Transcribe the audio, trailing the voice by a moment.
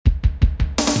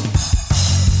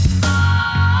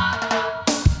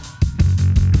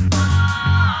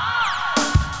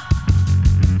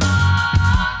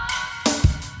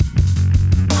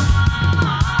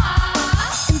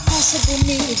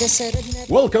said I'd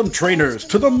never... Welcome, trainers,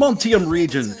 to the Montium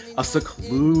region, a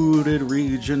secluded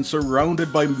region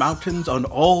surrounded by mountains on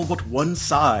all but one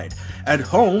side, and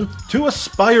home to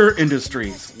Aspire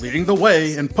Industries, leading the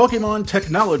way in Pokemon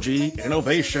technology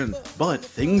innovation. But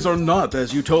things are not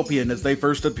as utopian as they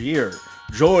first appear.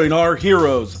 Join our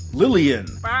heroes, Lillian,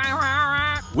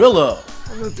 Willow,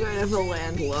 I'm a bit of a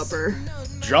landlubber.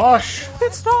 Josh,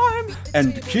 It's time!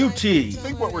 and QT I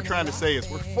think what we're trying to say is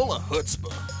we're full of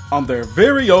chutzpah. on their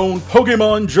very own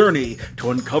Pokemon journey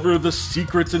to uncover the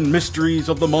secrets and mysteries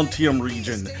of the Montium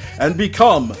region and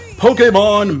become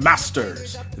Pokemon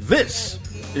Masters. This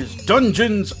is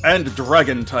Dungeons and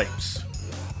Dragon Types.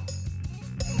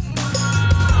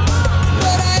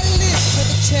 But I live for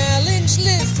the challenge,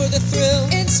 live for the thrill.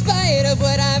 In spite of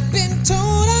what I've been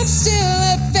told, I'm still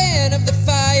a fan of the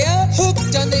fire.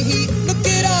 Hooked on the heat, look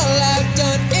at all I've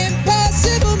done.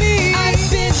 Impossible me. I've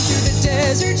been through the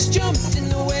deserts, jumped in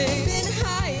the waves, been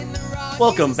high in the rocks.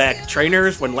 Welcome back,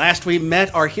 trainers. When last we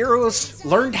met, our heroes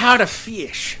learned how to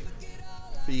fish.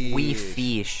 We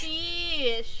fish.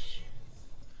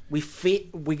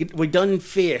 We done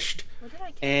fished. What did I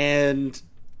catch? And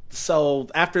so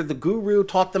after the guru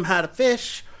taught them how to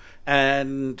fish,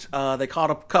 and they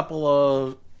caught a couple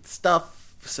of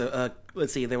stuff. So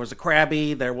let's see, there was a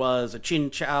crabby, there was a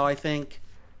chinchou, I think.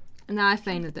 And I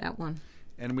fainted that one.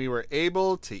 And we were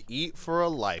able to eat for a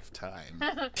lifetime.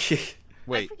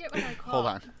 Wait, forget what I hold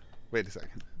on. caught. Wait a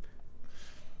second.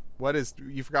 What is,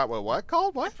 you forgot what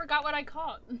called? I What? forgot what I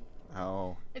caught.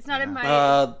 Oh. It's not in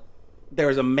my... There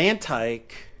was a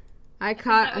mantike. I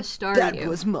caught a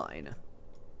Staryu. mine.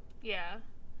 yeah.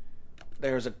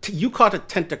 There was you caught a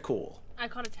tentacool. I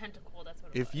caught a tentacle, that's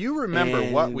what it If you remember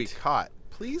And- what we caught,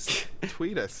 please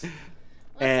tweet us. was.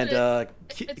 And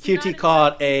It's not QT in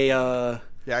caught my- Yeah,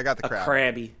 I got the a crab.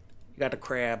 crabby. You got a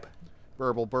crab.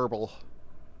 Burble.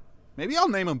 Maybe I'll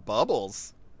name him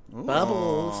Bubbles. Ooh,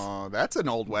 Bubbles. That's an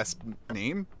Old West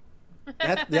name.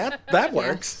 That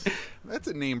works. That's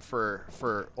a name for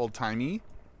old timey.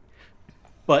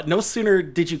 But no sooner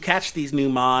did you catch these new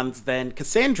mons than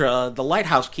Cassandra, the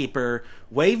lighthouse keeper,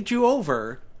 waved you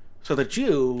over so that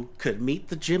you could meet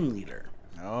the gym leader.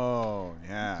 Oh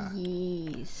yeah.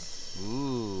 Yes.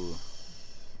 Ooh.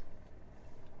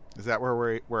 Is that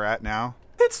where we're at now?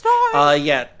 It's time!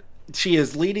 Yeah, she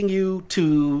is leading you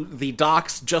to the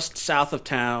docks just south of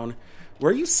town,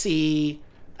 where you see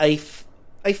a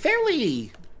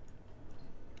fairly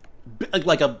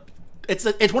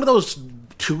it's one of those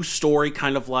 2-story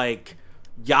kind of like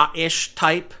yacht-ish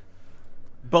type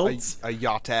boats. A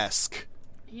yacht-esque.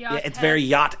 Yeah, it's very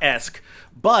yacht-esque,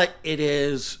 but it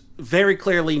is very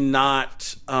clearly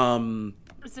not.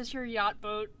 Is this your yacht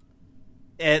boat?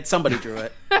 Somebody drew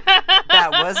it. That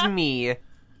was me.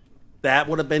 That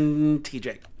would have been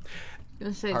TJ.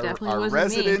 Gonna say Our, definitely our wasn't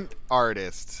resident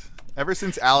artist. Ever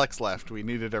since Alex left, we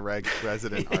needed a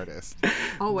resident artist. me.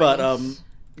 Always. But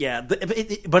yeah,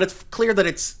 but it's clear that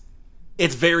it's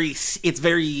very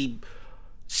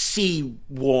sea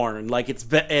worn. Like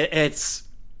it's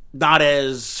not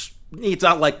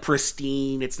like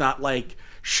pristine. It's not like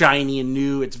shiny and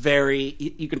new. It's very,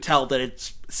 you can tell that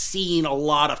it's seen a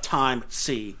lot of time at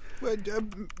sea.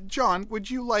 John, would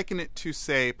you liken it to,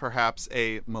 say, perhaps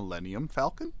a Millennium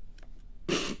Falcon?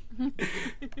 Like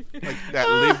that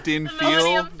lived-in feel?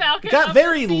 Millennium Falcon Got of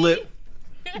very the sea.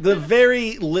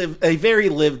 a very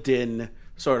lived in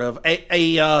sort of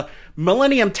a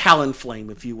Millennium Talonflame,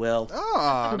 if you will.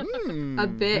 Ah, a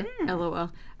bit, lol.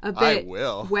 A I bit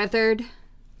will. weathered.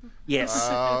 Yes.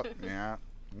 Yeah.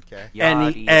 Okay.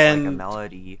 Yachty's and- like a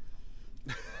melody.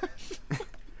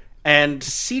 And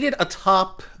seated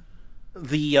atop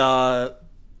I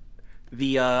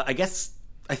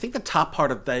think the top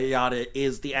part of the yacht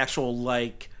is the actual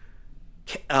like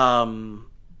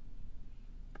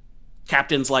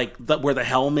captain's like where the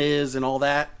helm is and all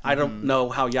that. I don't know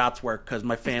how yachts work because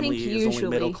my family is only usually-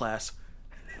 middle class.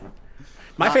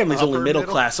 My family's only upper middle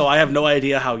middle? class, so I have no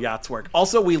idea how yachts work.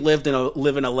 Also, we live in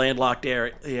a landlocked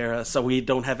area, so we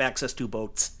don't have access to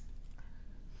boats.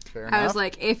 Fair enough. I was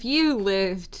like, if you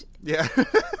lived yeah.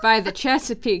 by the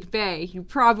Chesapeake Bay, you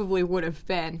probably would have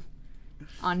been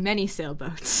on many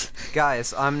sailboats.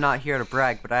 Guys, I'm not here to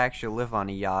brag, but I actually live on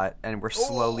a yacht, and we're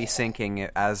slowly sinking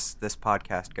as this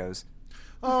podcast goes.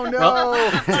 Oh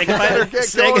no! Say goodbye, Get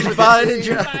say going with goodbye the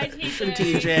to Bye,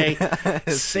 TJ. TJ.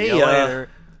 See you ya. later.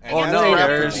 And Oh, that's no, a wrap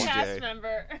later. for TJ. Cast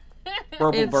member.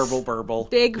 Burble, It's- burble, burble.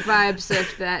 Big vibes of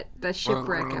the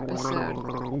shipwreck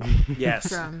episode Yes.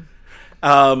 from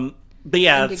But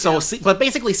yeah, Indigo. but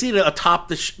basically seated atop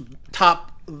the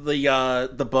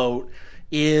boat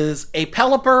is a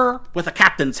Pelipper with a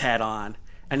captain's hat on,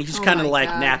 and he's just Oh kind of my like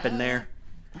God. napping there.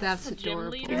 That's The gym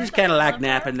adorable. leader? He's just The kind of like Pelipper?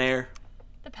 napping there.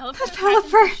 The Pelipper The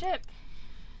captains Pelipper. the ship.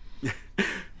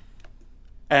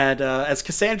 And as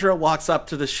Cassandra walks up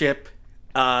to the ship,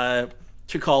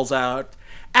 she calls out,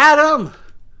 "Adam!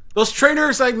 Those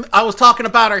trainers I was talking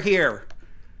about are here."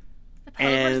 The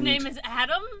Pelipper's And- name is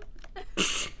Adam?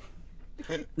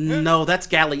 No, that's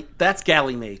Galley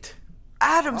Mate.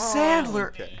 Adam Sandler.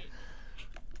 Okay.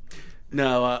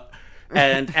 No,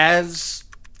 and as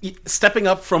stepping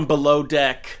up from below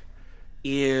deck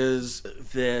is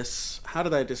this. How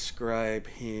did I describe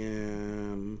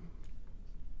him?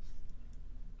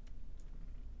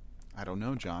 I don't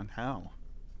know, John. How?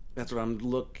 That's what I'm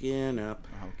looking up.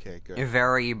 Okay, good.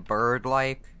 Very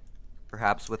bird-like,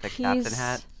 perhaps with a captain He's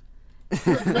hat.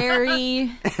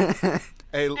 Very.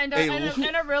 And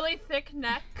a really thick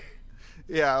neck.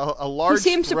 Yeah, a large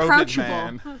seems throated approachable.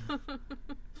 man.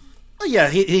 Oh, yeah,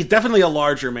 he's definitely a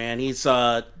larger man. He's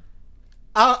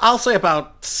I'll say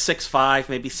about 6'5",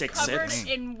 maybe Covered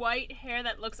 6'6". in white hair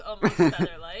that looks almost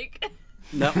feather-like.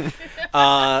 No,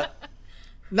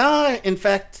 no. In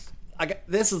fact,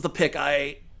 this is the pick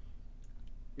I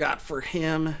got for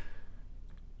him.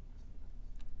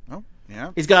 Oh,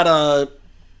 yeah. He's got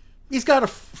a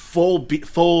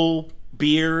full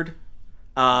beard,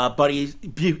 but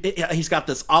he's got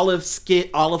this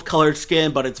olive colored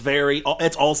skin, but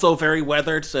it's also very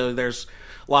weathered. So there's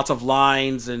lots of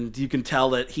lines, and you can tell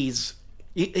that he's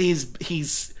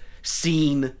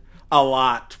seen a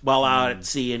lot while out at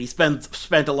sea, and he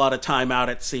spent a lot of time out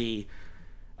at sea.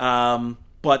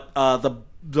 But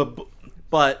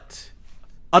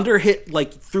under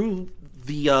through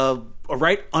the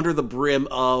right under the brim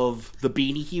of the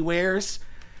beanie he wears,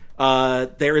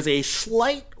 there is a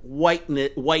slight white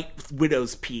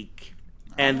widow's peak,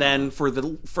 and then for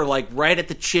right at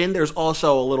the chin, there's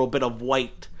also a little bit of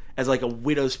white as like a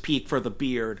widow's peak for the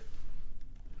beard.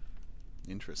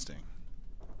 Interesting.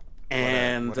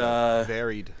 And What a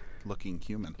varied-looking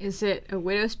human. Is it a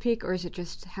widow's peak or is it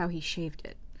just how he shaved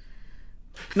it?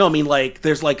 no, I mean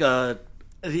there's like a.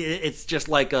 It's just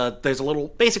like there's a little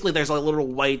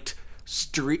white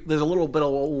streak. There's a little bit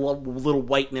of little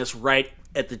whiteness right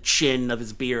at the chin of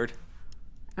his beard.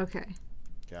 Okay.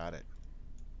 Got it.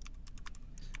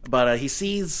 But he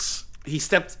steps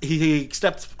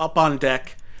up on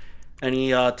deck, and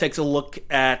he takes a look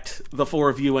at the four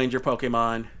of you and your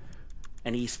Pokemon,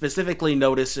 and he specifically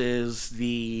notices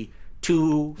the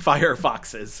 2 fire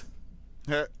foxes.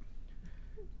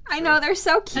 I know, they're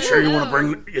so cute. You sure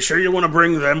you want to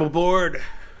bring them aboard?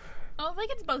 Oh, they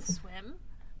can both swim.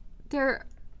 They're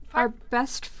our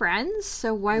best friends,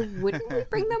 so why wouldn't we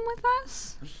bring them with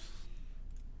us?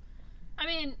 I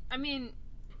mean,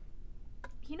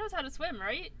 he knows how to swim,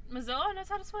 right? Mozilla knows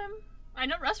how to swim. I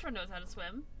know Restaurant knows how to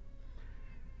swim.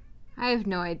 I have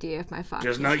no idea if my fox.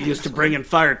 Just not used to bringing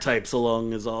fire types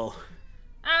along is all.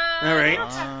 All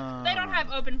right. They don't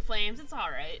have open flames. It's all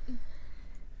right.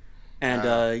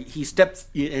 And he steps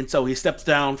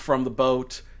down from the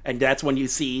boat, and that's when you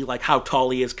see like how tall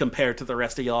he is compared to the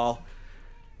rest of y'all.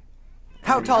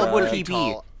 How tall would he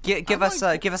tall. be? Give us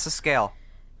a scale.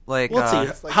 Like, Let's see.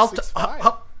 It's like how,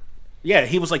 6'5". yeah,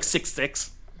 he was like 6'6".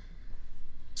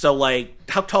 So like,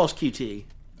 how tall is QT?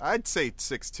 I'd say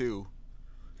 6'2".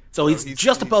 So he's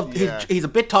just above. yeah. He's a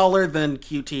bit taller than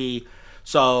QT.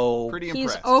 So Pretty He's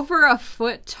impressed. over a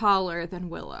foot taller than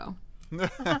Willow.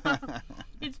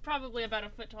 He's probably about a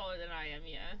foot taller than I am.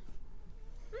 Yeah.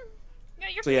 Yeah,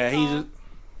 you're so yeah, pretty tall.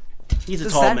 he's a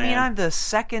does tall that man. mean I'm the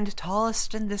second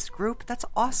tallest in this group? That's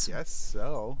awesome. Guess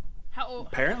so. How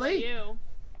Apparently. How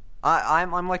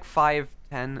old I'm like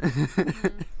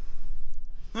 5'10".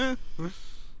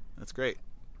 That's great.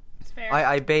 It's fair.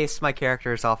 I base my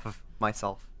characters off of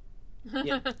myself.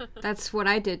 That's what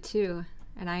I did too,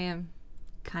 and I am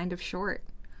kind of short.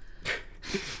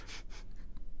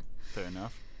 Fair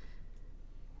enough.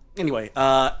 Anyway,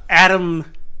 Adam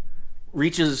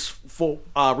reaches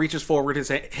forward his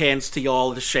hands to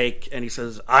y'all to shake, and he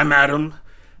says, "I'm Adam.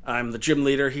 I'm the gym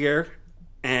leader here."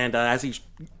 And as he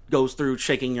goes through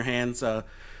shaking your hands,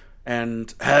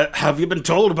 and have you been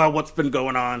told about what's been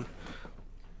going on?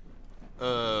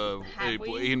 Have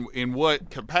we? In what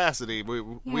capacity? We Yeah,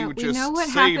 were we just know what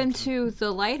saved. happened to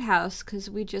the lighthouse because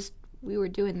we were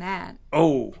doing that.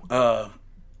 Oh,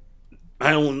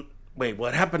 I don't. Wait,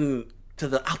 what happened to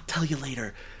the? I'll tell you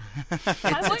later. Why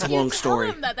wouldn't a you long tell story.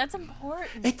 him that? That's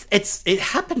important. It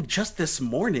happened just this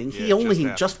morning. Yeah, He it only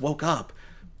just just woke up.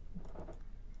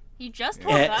 He just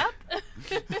woke Yeah. up.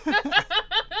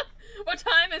 What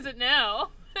time is it now?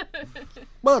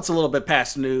 Well, it's a little bit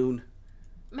past noon.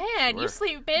 Man, you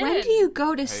sleep in. When do you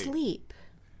go to sleep?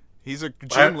 He's a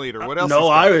gym leader. What else? No, has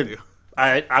I got to would. do?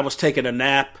 I was taking a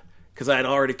nap because I had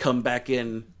already come back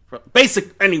in.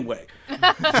 Anyway,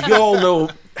 you all know.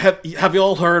 Have you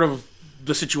all heard of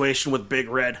the situation with Big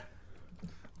Red?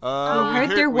 I heard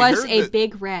there was a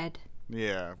Big Red.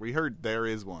 Yeah, we heard there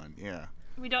is one. Yeah.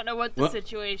 We don't know what the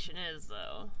situation is,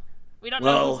 though. We don't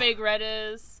know who Big Red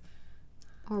is.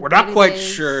 We're not quite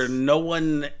sure. No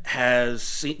one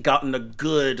has gotten a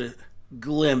good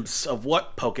glimpse of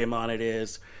what Pokemon it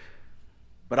is.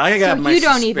 But I got my you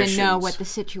don't suspicions. even know what the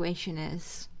situation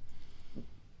is.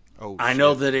 Oh, I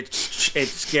know that it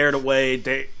scared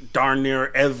away darn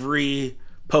near every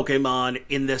Pokemon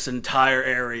in this entire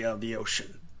area of the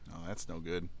ocean. Oh, that's no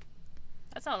good.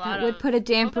 That's a lot. That would put a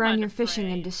damper Pokemon on your to fishing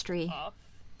prey industry. off.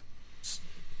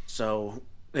 So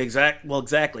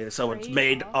exactly. So it's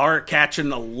made our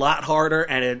catching a lot harder,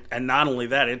 and not only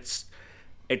that, it's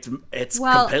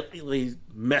completely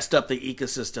messed up the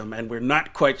ecosystem, and we're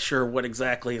not quite sure what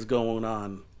exactly is going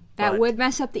on. That would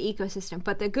mess up the ecosystem.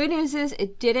 But the good news is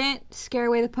it didn't scare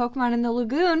away the Pokemon in the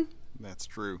lagoon. That's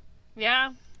true.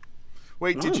 Yeah.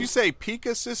 Wait, did you say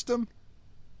Pika system?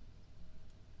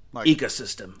 Like,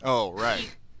 ecosystem. Oh,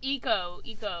 right. Eco.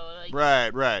 Like,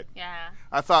 Right. yeah.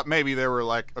 I thought maybe there were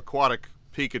like aquatic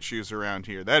Pikachus around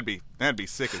here. That'd be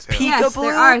sick as hell. Yes,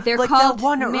 there are. They're called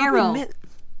Meryl.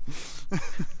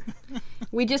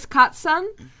 We just caught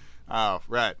some. Oh,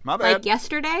 right. My bad. Like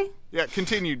yesterday? Yeah,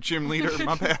 continue, gym leader.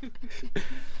 My bad.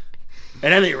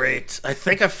 At any rate, I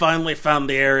think I finally found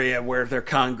the area where they're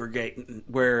congregating,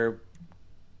 where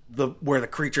the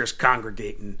creature's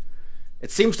congregating.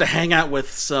 It seems to hang out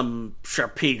with some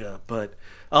Sharpedo, but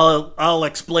I'll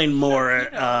explain more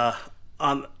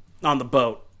on the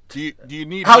boat. Do you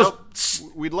need help?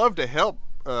 We'd love to help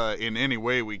in any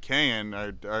way we can.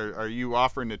 Are you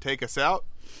offering to take us out?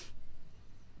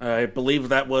 I believe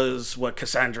that was what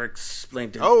Cassandra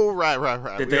explained to me. Oh, right. We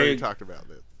already talked about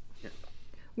this.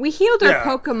 We healed our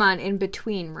Pokemon in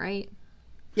between, right?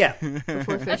 Yeah.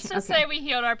 Let's just say we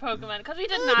healed our Pokemon, because we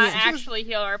did not actually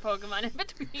heal our Pokemon in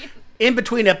between. In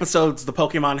between episodes, the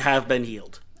Pokemon have been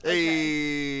healed.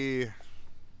 Hey,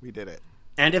 we did it.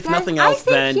 And if Guys, nothing else,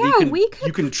 then you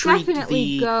can treat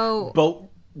definitely the boat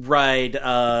ride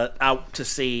out to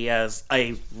sea as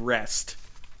a rest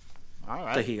All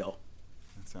right. to heal.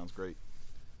 That sounds great.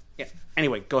 Yeah.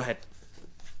 Anyway, go ahead.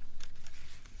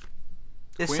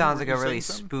 This Quinn, sounds were like you a really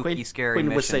saying spooky, scary Quinn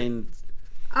mission. was saying,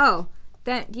 Oh,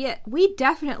 we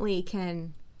definitely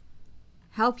can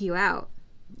help you out.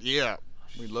 Yeah,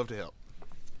 we'd love to help.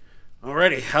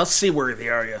 alrighty, how seaworthy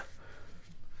are you?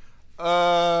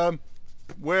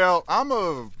 Well, I'm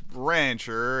a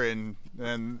rancher, and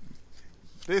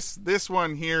this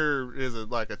one here is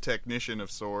like a technician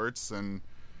of sorts, and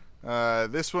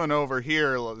this one over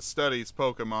here studies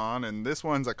Pokemon, and this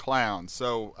one's a clown.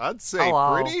 So I'd say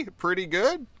pretty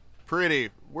good.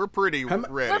 We're pretty ready.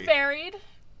 We're varied.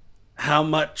 How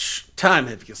much time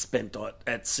have you spent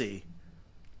at sea?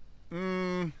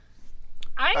 I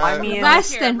mean,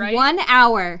 Less here, than right? 1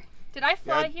 hour. Did I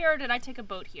fly here or did I take a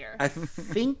boat here? I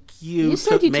think you,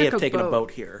 said you may took have a taken a boat.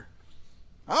 boat here.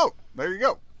 Oh, there you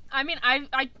go. I mean,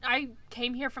 I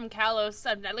came here from Kalos,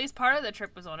 and at least part of the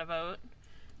trip was on a boat.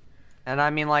 And I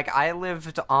mean, like, I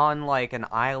lived on, like, an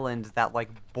island that, like,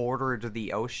 bordered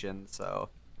the ocean, so...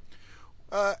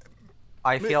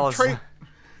 I feel as...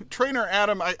 Trainer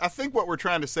Adam, I think what we're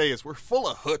trying to say is we're full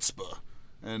of chutzpah,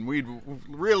 and we'd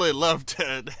really love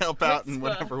to help out in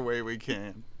whatever way we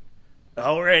can.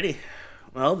 Alrighty.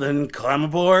 Well, then climb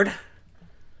aboard.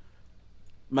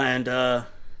 Mind, Oh,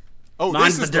 mind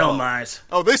this the is the boat. Delmise.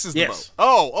 Oh, this is the Yes. boat.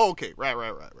 Oh, okay. Right.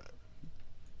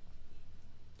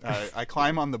 I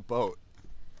climb on the boat.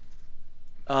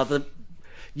 The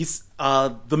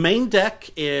main deck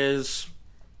is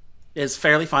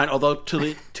fairly fine, although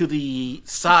to the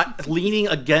side, leaning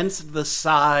against the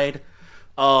side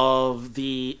of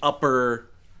the upper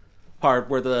part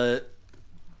where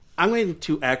I'm going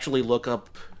to actually look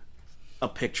up a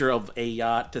picture of a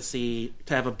yacht to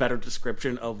have a better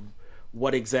description of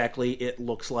what exactly it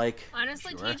looks like.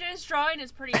 Honestly, TJ's drawing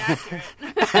is pretty accurate.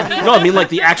 No, I mean like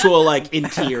the actual like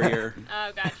interior.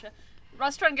 Oh, gotcha.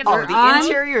 Rustron gets Oh, the on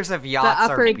interiors of yachts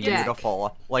are upper deck.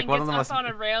 beautiful. Like, one of the most... up on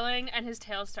a railing, and his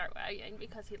tail start wagging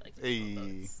because he likes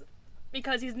boats.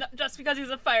 Because he's not just because he's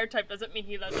a fire type doesn't mean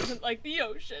he doesn't like the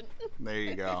ocean. There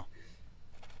you go.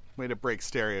 Way to break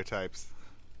stereotypes.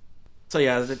 So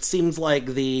yeah, it seems like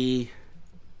the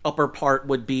upper part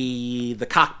would be the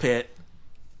cockpit,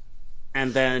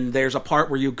 and then there's a part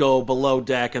where you go below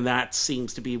deck, and that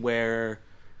seems to be where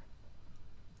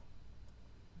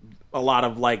a lot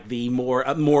of like the more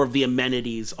of the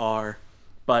amenities are.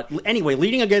 But anyway,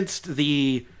 leading against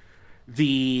the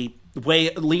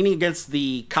leaning against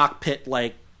the cockpit,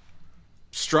 like,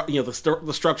 the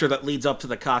structure that leads up to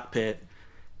the cockpit,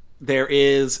 there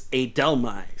is a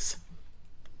Delmise.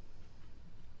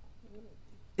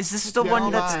 Is this the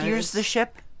one that steers the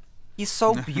ship? He's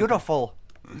so beautiful.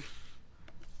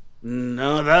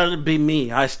 No, that'd be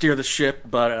me. I steer the ship,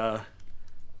 but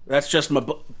that's just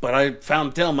But I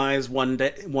found Delmise one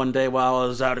day while I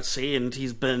was out at sea, and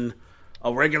he's been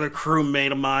a regular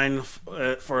crewmate of mine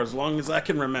for as long as I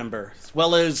can remember, as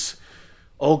well as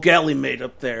old galley mate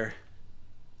up there.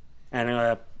 And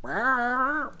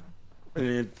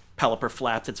Pelipper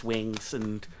flaps its wings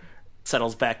and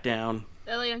settles back down.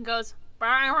 Lillian goes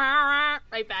right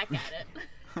back at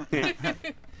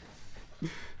it.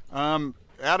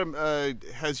 Adam,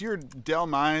 has your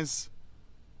Delmise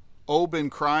been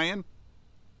crying?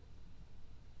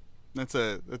 That's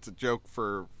a joke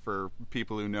for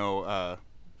people who know.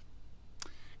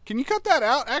 Can you cut that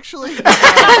out, actually?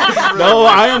 No,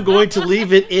 I am going to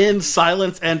leave it in,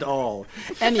 silence and all.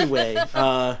 Anyway,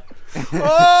 crying.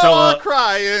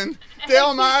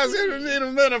 Delmise in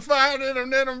a bit of fight, in a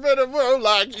bit of world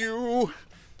like you.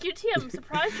 QT, I'm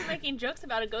surprised you're making jokes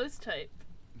about a ghost type.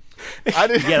 Yeah,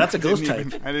 that's a ghost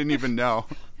type. I didn't even know.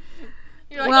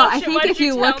 You're like, Well, oh, I shit, think why if did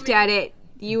you tell looked me? at it,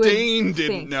 you would Dane didn't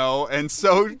think. know, and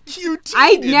so QT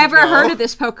I didn't never know. heard of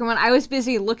this Pokemon. I was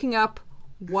busy looking up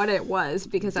what it was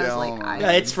because I was like,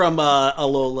 Yeah, it's from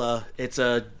Alola. It's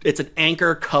an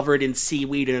anchor covered in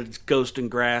seaweed and it's ghost and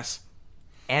grass.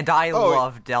 And I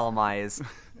love Delmise.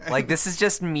 Like, this is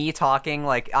just me talking,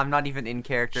 like, I'm not even in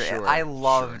character. Sure, I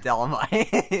love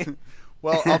Delmise.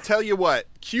 Well, I'll tell you what.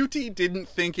 QT didn't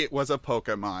think it was a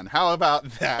Pokemon. How about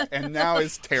that? And now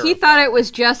is terrified. he thought it was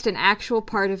just an actual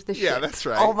part of the ship. Yeah, that's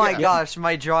right. Oh my yeah. gosh,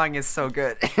 my drawing is so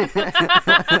good.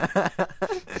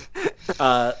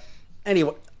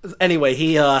 Anyway,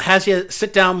 he has you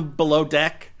sit down below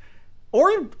deck, or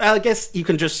I guess you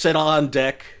can just sit on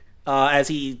deck as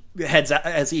he heads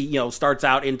out, starts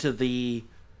out into the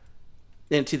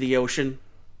ocean.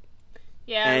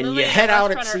 Yeah, and Lily you and head the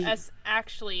out at Rust Runner sea.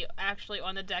 actually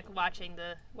on the deck watching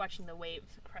the waves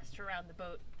crest around the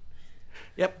boat.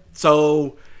 Yep.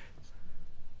 So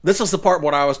this is the part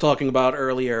what I was talking about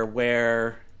earlier,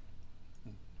 where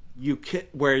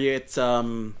it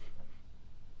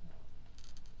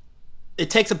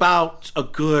takes about a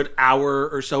good hour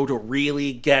or so to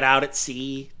really get out at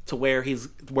sea to where he's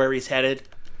headed.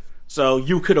 So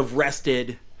you could have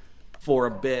rested for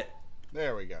a bit.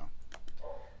 There we go.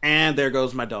 And there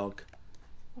goes my dog.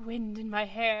 Wind in my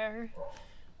hair.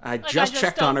 I Like, just I just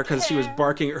checked on her don't because she was care.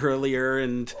 barking earlier,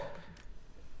 and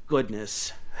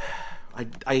goodness, I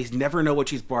never know what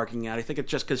she's barking at. I think it's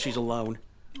just because she's alone.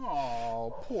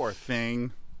 Oh, poor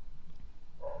thing.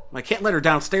 I can't let her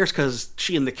downstairs because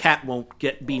she and the cat won't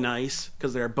be nice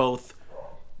because they're both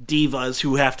divas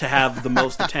who have to have the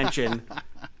most attention.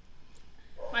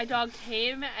 My dog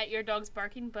came at your dog's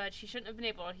barking, but she shouldn't have been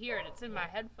able to hear it. It's in my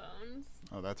headphones.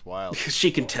 Oh, that's wild. She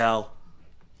can tell.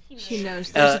 She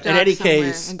knows there's a dog in any somewhere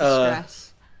case, in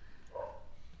distress.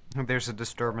 There's a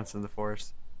disturbance in the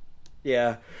force.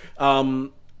 Yeah.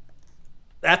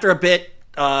 After a bit,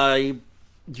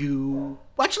 you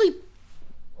actually.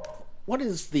 What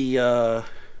is the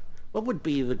what would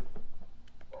be the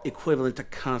equivalent to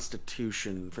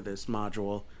Constitution for this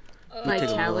module?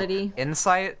 Vitality.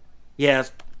 Insight?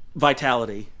 Yes,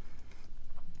 Vitality.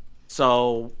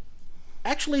 So,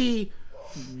 actually,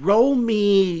 roll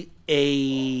me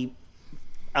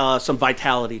some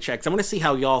Vitality checks. I want to see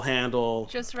how y'all handle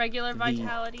Just regular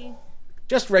vitality.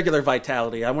 just regular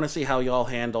Vitality. I want to see how y'all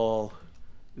handle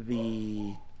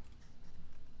the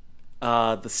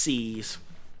seas.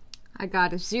 I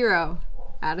got a 0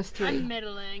 out of 3. I'm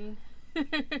middling.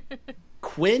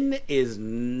 Quinn is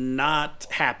not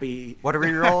happy What do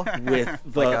we roll? with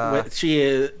the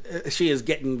she is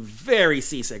getting very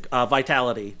seasick.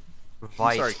 Vitality.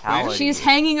 Vitality. She's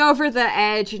hanging over the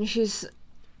edge, and she's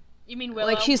You mean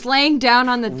Willow? like she's laying down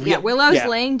on the Willow's yeah.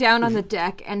 laying down on the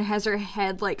deck and has her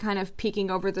head like kind of peeking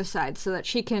over the side so that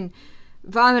she can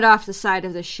vomit off the side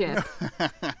of the ship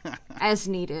as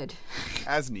needed.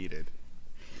 As needed.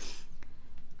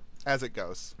 As it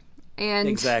goes. And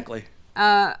Exactly.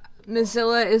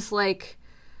 Mozilla is like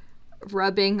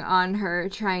rubbing on her,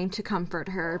 trying to comfort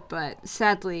her, but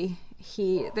sadly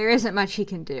there isn't much he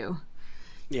can do.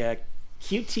 Yeah.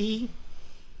 QT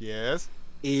Yes.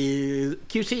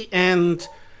 QT and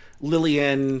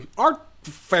Lillian are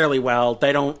fairly well.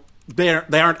 They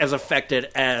aren't as affected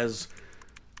as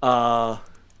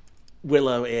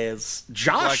Willow is.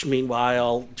 Josh,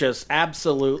 meanwhile, just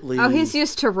absolutely. Oh, he's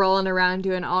used to rolling around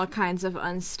doing all kinds of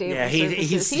unstable. Yeah,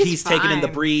 surfaces. he's taking in the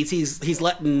fine. breeze. He's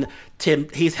letting Tim.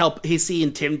 He's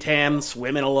seeing Tim Tam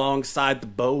swimming alongside the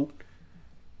boat.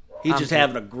 He's just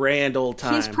having a grand old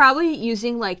time. He's probably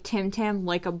using like Tim Tam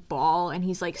like a ball, and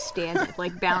he's like standing,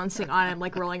 like balancing on him,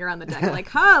 like rolling around the deck, like,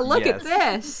 "Huh, look at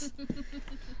this."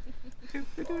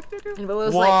 And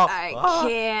Willow's like, "I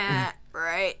can't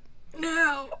right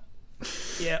now."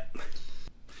 Yep.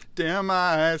 Damn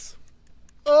eyes.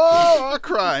 Oh,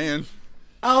 crying.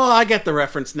 Oh, I get the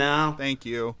reference now. Thank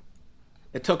you.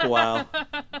 It took a while.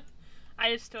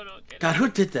 I just still don't get it. God, who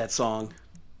did that song?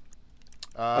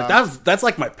 That's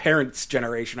like my parents'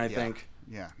 generation, I think.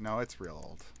 Yeah, no, it's real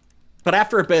old. But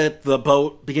after a bit, the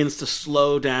boat begins to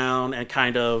slow down and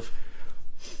kind of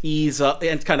ease up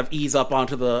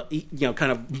onto the,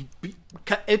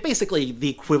 it's basically the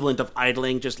equivalent of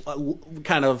idling, just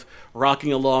kind of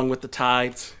rocking along with the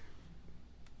tides.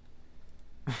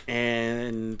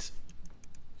 And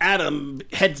Adam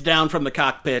heads down from the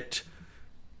cockpit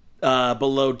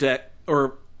below deck,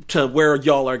 or to where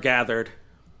y'all are gathered.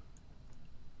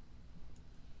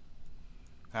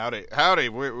 Howdy.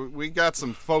 We got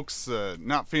some folks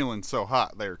not feeling so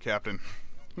hot there, Captain.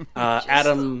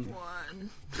 Adam.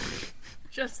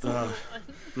 Just the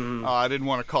one. Oh, I didn't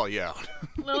want to call you out.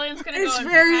 Lillian's gonna It's go and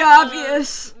very pat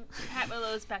obvious. Pat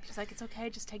Willow's back. She's like, "It's okay.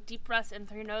 Just take deep breaths in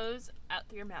through your nose, out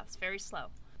through your mouth. It's very slow."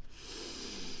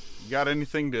 You got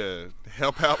anything to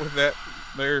help out with that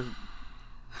there,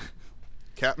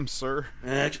 Captain Sir?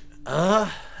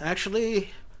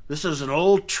 Actually, this is an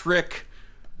old trick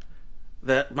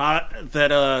that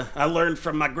I learned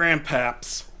from my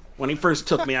grandpaps when he first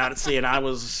took me out at sea, and I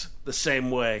was the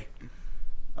same way.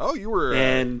 Oh, you were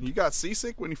And- you got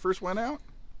seasick when you first went out?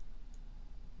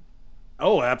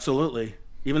 Oh, absolutely.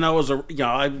 Even though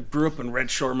I grew up in Red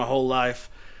Shore my whole life,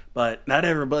 but not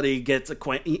everybody gets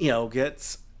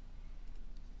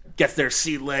gets their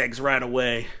sea legs right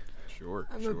away. Sure.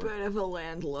 I'm a bit of a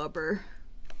landlubber.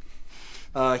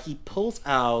 He pulls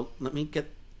out. Let me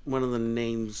get one of the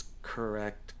names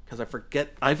correct because I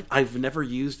forget. I've never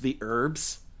used the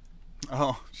herbs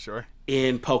Oh, sure.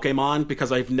 in Pokemon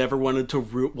because I've never wanted to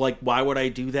why would I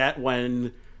do that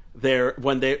when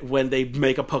they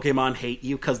make a Pokemon hate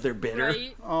you because they're bitter?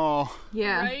 Right? Oh,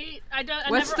 Yeah. Right? I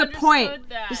What's never the point? understood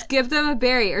that. Just give them a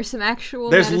berry or some actual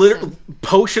There's medicine,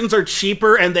 potions are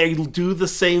cheaper and they do the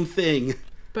same thing.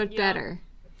 but better.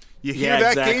 you hear Yeah, that,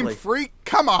 exactly. Game Freak?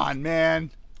 Come on,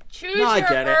 man. Choose No, I your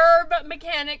get it. herb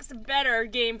mechanics better,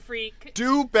 Game Freak.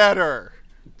 Do better.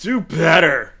 Do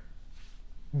better.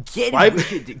 Get Why-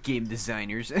 with it, game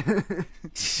designers.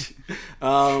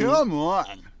 Come on.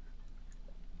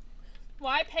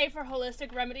 Why pay for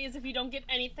holistic remedies if you don't get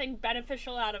anything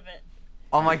beneficial out of it?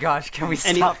 Oh my gosh, can we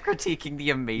Any- stop critiquing the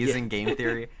amazing game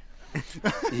theory?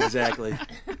 Exactly.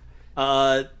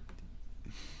 In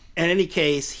any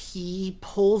case, he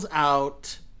pulls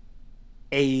out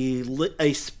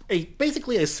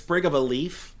basically a sprig of a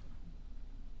leaf,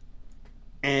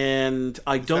 and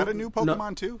I Is don't. that a new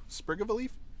Pokemon too? Sprig of a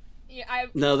Leaf? Yeah,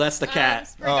 No, that's the cat.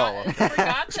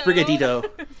 Sprigatito.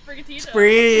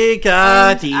 Sprigatito.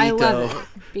 Sprigatito. I love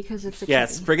it because it's a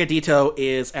Yes, chicken. Sprigatito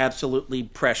is absolutely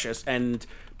precious, and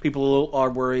people are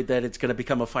worried that it's going to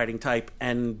become a fighting type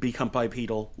and become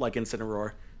bipedal like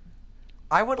Incineroar.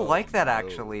 I would like that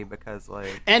actually because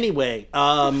Anyway,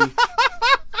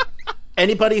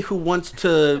 anybody who wants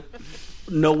to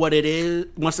know what it is,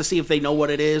 wants to see if they know what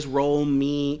it is, roll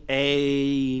me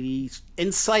a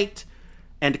insight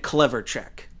and clever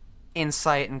check.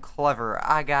 insight and clever.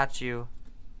 I got you.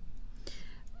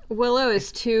 Willow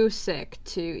is too sick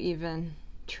to even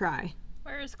try.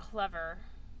 Where is Clever?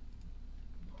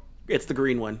 It's the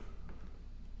green one.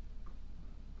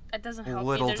 That doesn't help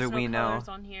Little me. There's do no we know. colors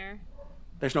on here.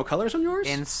 There's no colors on yours?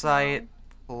 Insight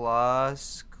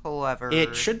plus clever.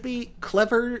 It should be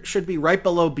clever. Should be right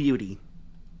below beauty.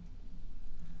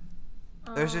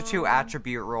 Those are two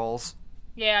attribute rolls.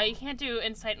 Yeah, you can't do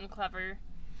Insight and Clever.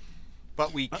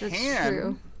 But we That's can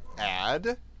true.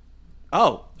 add.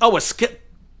 Oh, a skip.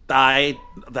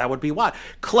 That would be why.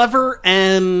 Clever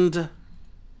and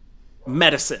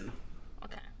medicine.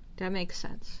 Okay. That makes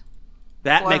sense.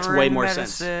 That makes Clever way and more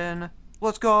sense. medicine.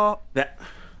 Let's go.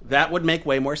 That would make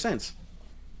way more sense.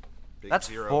 Big That's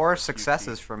zero 4 for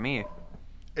successes for me.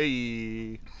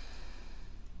 QT. Hey.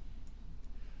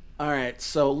 All right,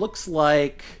 so looks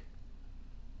like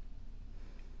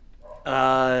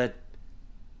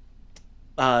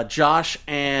Josh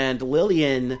and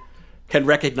Lillian can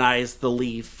recognize the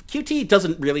leaf. QT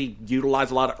doesn't really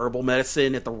utilize a lot of herbal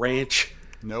medicine at the ranch.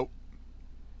 Nope.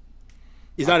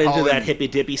 He's not into that hippy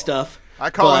dippy stuff. I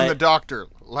call him the doctor,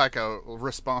 like a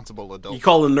responsible adult. You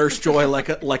call him Nurse Joy, like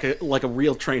a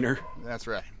real trainer. That's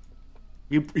right.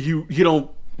 You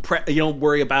don't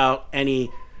worry about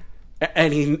any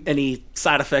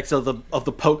side effects of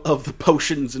the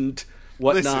potions and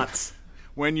whatnots. Listen,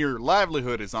 when your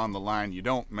livelihood is on the line, you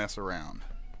don't mess around.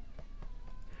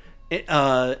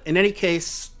 In any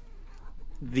case,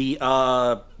 the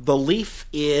leaf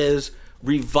is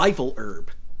revival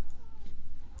herb.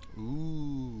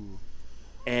 Ooh.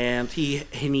 And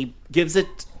he gives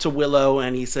it to Willow,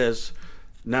 and he says,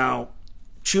 "Now,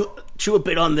 chew a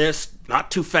bit on this, not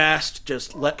too fast.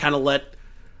 Just let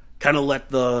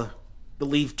the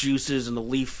leaf juices and the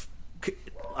leaf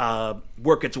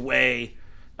work its way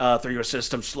through your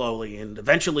system slowly, and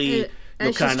eventually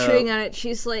as she's chewing on it,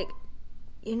 she's like,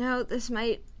 this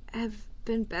might have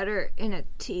been better in a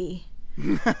tea,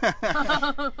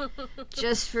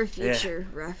 just for future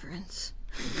reference."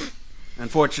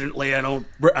 Unfortunately, I don't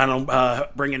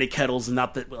bring any kettles.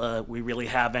 Not that we really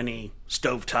have any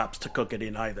stovetops to cook it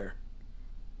in either.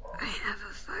 I have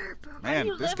a fire pole.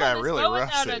 Man, this guy really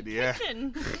roughs it. Yeah.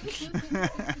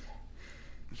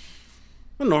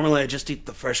 Well, normally I just eat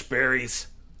the fresh berries.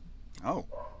 Oh,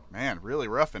 man, really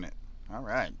roughing it. All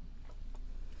right.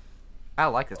 I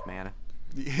like this man.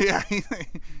 Yeah,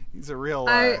 he's a real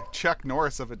Chuck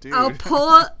Norris of a dude. I'll pull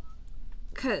up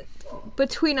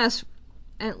between us.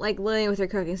 And, Lillian with her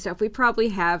cooking stuff, we probably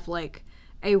have,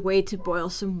 a way to boil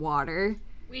some water.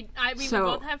 We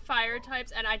both have fire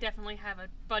types, and I definitely have a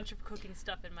bunch of cooking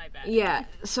stuff in my bag. Yeah,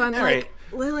 so I'm right.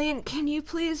 Lillian, can you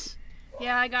please...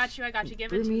 Yeah, I got you.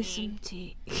 Give it to me. Some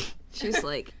tea. She's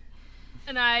like...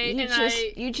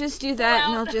 You just do that,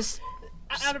 and I'll just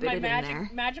out of my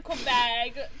magical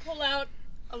bag, pull out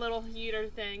a little heater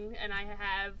thing, and I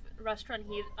have Rustron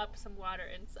heat up some water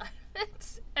inside of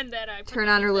it, and then I turn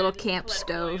on her little camp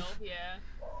stove. Yeah.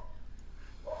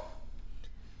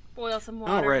 Boil some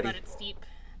water, and let it steep.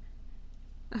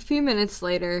 A few minutes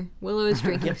later, Willow is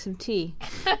drinking some tea.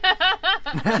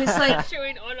 She's like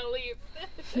chewing on a leaf.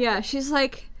 Yeah, she's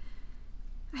like,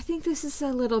 I think this is a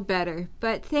little better,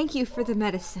 but thank you for the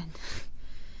medicine.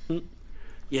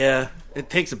 Yeah, it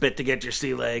takes a bit to get your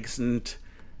sea legs, and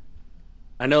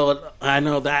I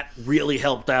know that really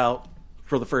helped out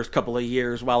for the first couple of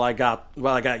years while I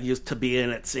got used to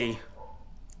being at sea.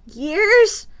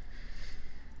 Years?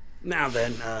 Now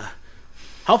then,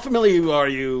 how familiar are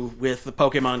you with the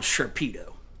Pokemon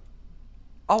Sharpedo?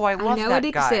 Oh, I love that guy. I know it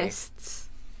exists.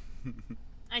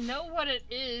 I know what it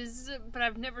is, but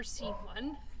I've never seen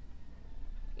one.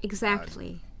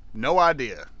 Exactly. No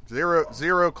idea.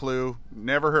 Zero clue.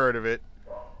 Never heard of it.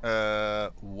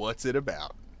 What's it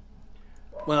about?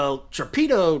 Well,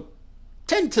 Sharpedo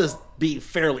tend to be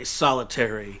fairly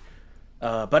solitary,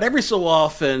 but every so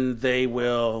often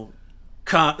they'll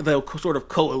sort of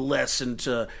coalesce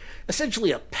into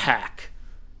essentially a pack,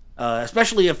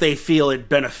 especially if they feel it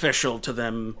beneficial to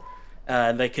them,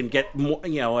 and they can get more,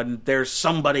 and there's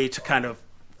somebody to kind of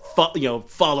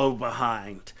follow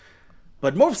behind.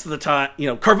 But most of the time,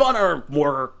 Carvanha are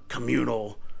more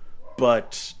communal,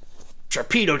 but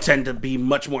Sharpedo tend to be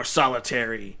much more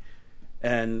solitary,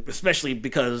 and especially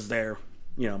because they're,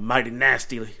 mighty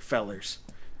nasty fellers.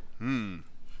 Yeah,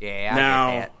 I get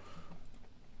that.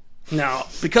 Now,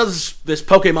 because this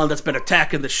Pokemon that's been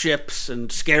attacking the ships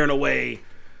and scaring away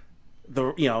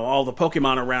all the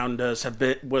Pokemon around us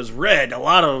was red. A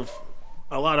lot of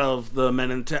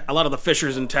the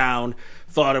fishers in town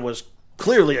thought it was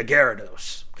clearly a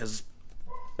Gyarados, because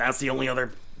that's the only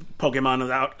other Pokemon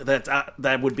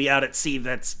that would be out at sea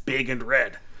that's big and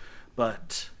red.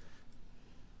 But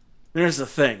there's the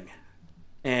thing,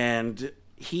 and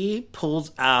he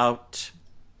pulls out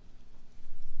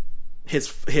his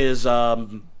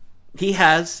he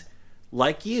has,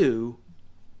 like you,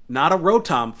 not a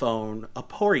Rotom phone, a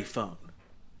Pori phone.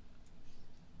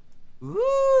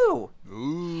 Ooh.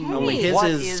 Only his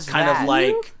is kind of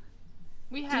like...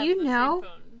 We have Do you know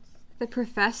phones. the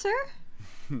professor?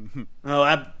 Oh,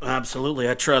 absolutely.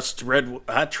 I trust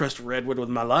Redwood with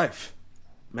my life.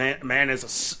 Man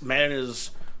is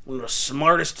one of the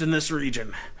smartest in this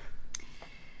region.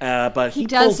 But he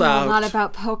does pulls know out a lot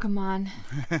about Pokemon.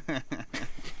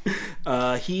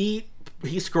 He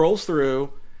scrolls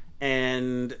through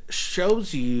and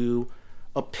shows you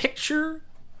a picture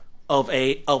of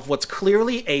what's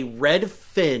clearly a red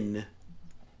fin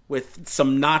with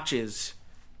some notches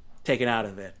taken out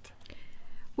of it.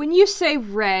 When you say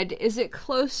red, is it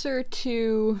closer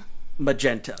to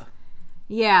Magenta.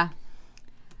 Yeah.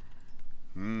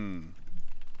 And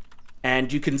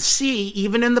you can see,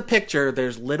 even in the picture,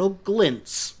 there's little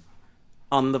glints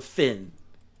on the fin.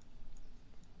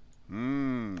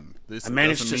 This I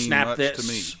managed doesn't to mean snap much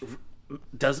this. to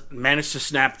me. Managed to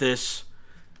snap this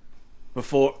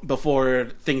before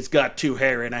things got too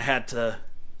hairy,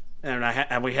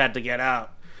 and we had to get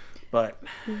out. But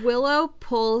Willow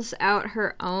pulls out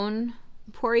her own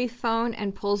Pori phone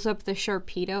and pulls up the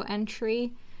Sharpedo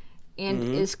entry and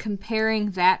is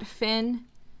comparing that fin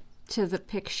to the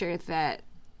picture that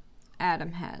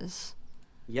Adam has.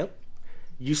 yep,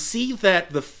 you see that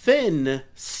the fin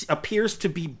appears to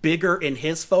be bigger in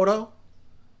his photo.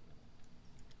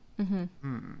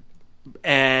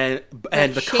 And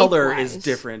the color is shape-wise.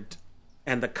 different.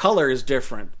 And the color is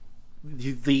different.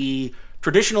 The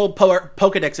traditional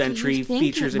Pokedex entry You think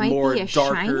features it a might more be a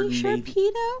darker shiny navy.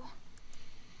 Sharpedo?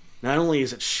 Not only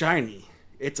is it shiny,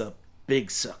 it's a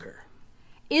big sucker.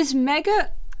 Is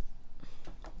Mega...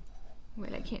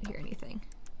 Wait, I can't hear anything.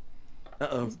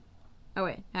 Uh-oh. Oh,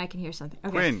 wait, now I can hear something.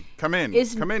 Okay. Quinn, come in.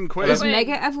 Is- Come in, Quinn. Is Quinn.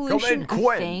 Mega Evolution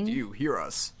a thing? Do you hear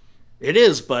us? It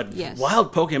is, but Yes.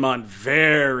 wild Pokemon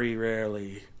very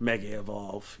rarely Mega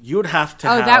Evolve. You would have to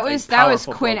Oh, have that a was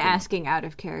powerful Quinn Pokemon. asking out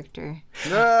of character.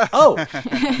 Oh,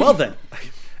 well then.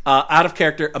 Out of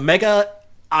character, a Mega,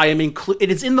 I am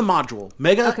it is in the module.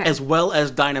 Mega Okay. as well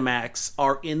as Dynamax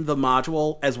are in the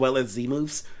module, as well as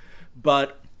Z-moves.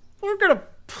 But we're going to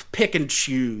pick and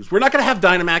choose. We're not going to have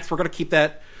Dynamax. We're going to keep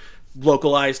that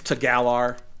localized to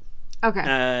Galar.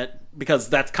 Okay. Because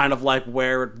that's kind of like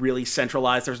where it really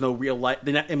centralized. There's no real life.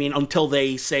 I mean, until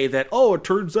they say that, oh, it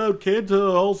turns out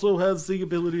Kenta also has the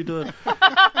ability to.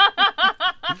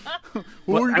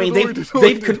 Well, I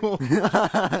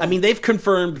mean, they've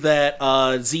confirmed that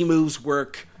Z moves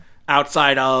work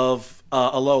outside of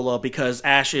Alola because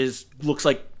Ash looks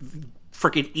like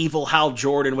freaking evil Hal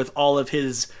Jordan with all of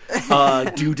his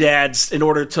doodads in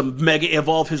order to mega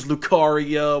evolve his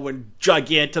Lucario and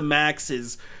Gigantamax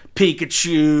his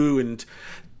Pikachu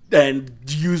and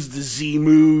use the Z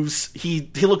moves. He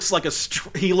looks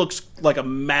like a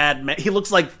madman. He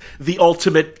looks like the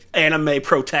ultimate anime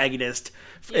protagonist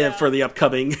for the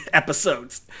upcoming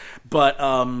episodes. But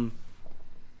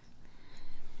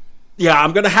yeah,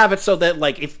 I'm gonna have it so that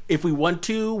like if we want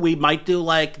to, we might do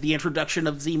like the introduction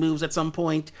of Z moves at some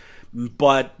point.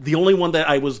 But the only one that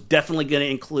I was definitely gonna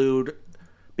include,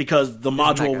 because the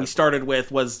module we started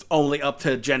with was only up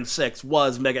to Gen 6,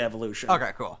 was Mega Evolution.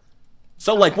 Okay, cool.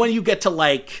 So, like, when you get to,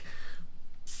 like,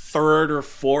 3rd or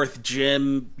 4th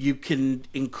gym, you can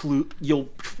include... You'll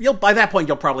by that point,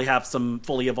 you'll probably have some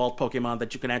fully evolved Pokemon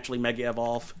that you can actually Mega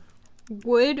Evolve.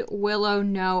 Would Willow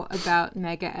know about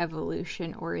Mega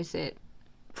Evolution, or is it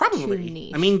Probably. too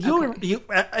niche? I mean, Okay. you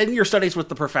in your studies with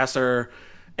the professor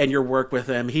and your work with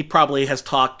him, he probably has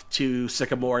talked to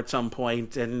Sycamore at some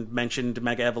point and mentioned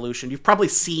Mega Evolution. You've probably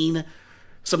seen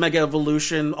some Mega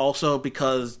Evolution also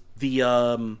because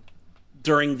the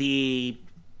during the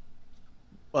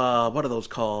what are those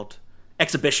called?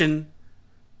 Exhibition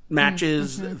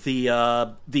matches, the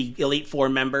Elite Four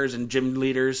members and gym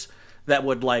leaders that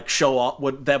would like show off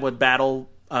that would battle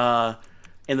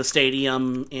in the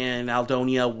stadium in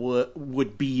Aldonia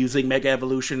would be using Mega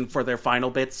Evolution for their final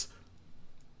bits.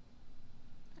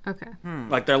 Okay.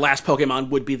 Like their last Pokemon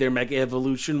would be their Mega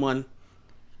Evolution one.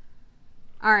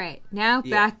 All right. Now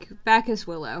back as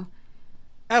Willow.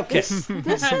 Okay.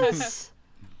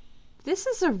 This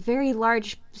is a very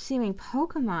large seeming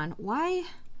Pokemon. Why?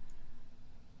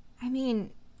 I mean,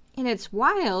 in its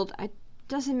wild, it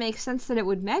doesn't make sense that it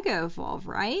would Mega Evolve,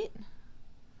 right?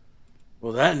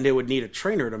 Well, then they would need a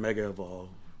trainer to Mega Evolve.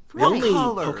 The What only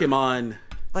color? Pokemon...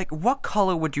 Like, what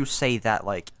color would you say that,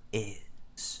 like,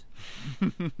 is?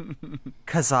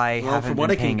 Because I haven't from what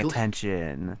been I can paying gl-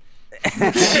 attention.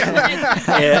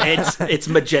 it's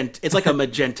magenta. It's like a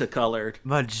magenta colored.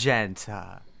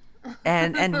 Magenta.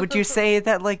 And would you say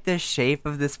that, like, the shape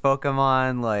of this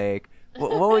Pokemon, like...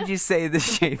 What would you say the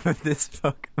shape of this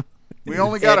Pokemon? We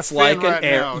only got It's a fin like right an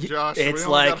arrow. now, Josh. It's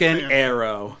We only like got a an fin.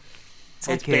 arrow. It's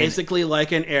like an- basically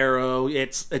like an arrow.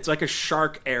 It's like a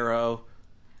shark arrow.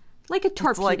 Like a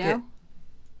torpedo. like it-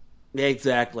 Yeah,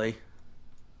 exactly.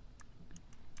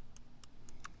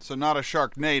 So not a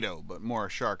Sharknado, but more a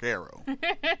Shark Arrow.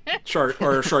 Shark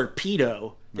or a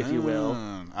sharpedo, if you will.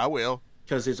 I will.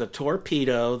 Because there's a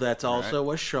torpedo that's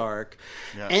also a shark.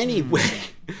 Yeah. Anyway,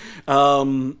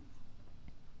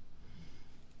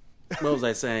 what was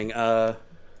I saying?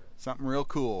 Something real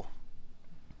cool.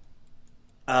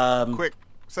 Um, Quick.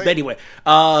 Say But anyway,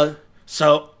 I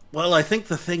think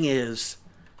the thing is,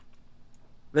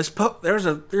 there's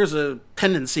a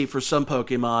tendency for some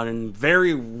Pokemon in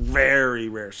very, very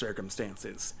rare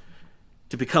circumstances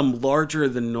to become larger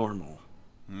than normal.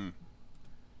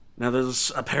 Now,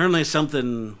 there's apparently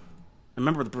something. I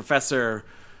remember the professor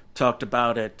talked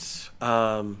about it.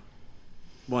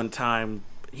 one time.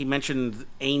 He mentioned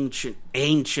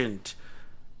ancient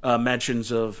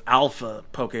mentions of alpha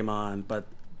Pokemon, but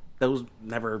those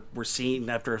never were seen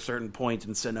after a certain point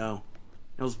in Sinnoh.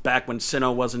 It was back when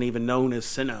Sinnoh wasn't even known as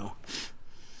Sinnoh.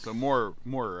 So more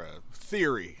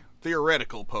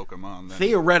theoretical Pokemon. Then.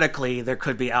 Theoretically, there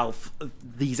could be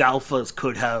these alphas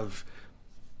could have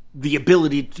the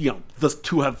ability,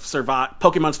 to have survived.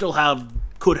 Pokemon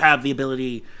could have the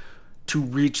ability to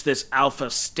reach this alpha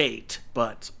state,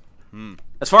 but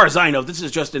as far as I know, this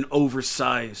is just an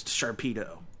oversized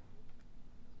Sharpedo.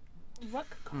 What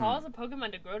could cause a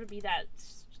Pokemon to grow to be that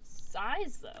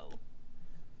size, though?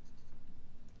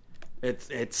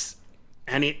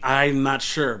 I'm not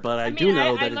sure, but I do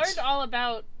know that I learned all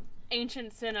about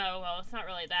ancient Sinnoh. Well, it's not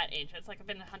really that ancient. It's like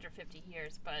been 150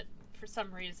 years, but for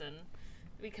some reason,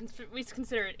 we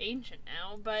consider it ancient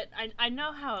now. But I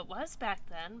know how it was back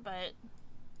then, but...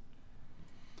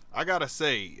 I gotta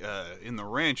say, in the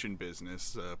ranching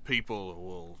business, people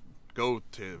will go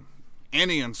to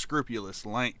any unscrupulous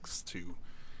lengths to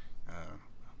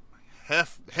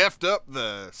heft up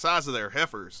the size of their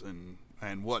heifers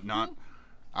and whatnot.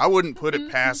 I wouldn't put it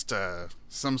past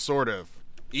some sort of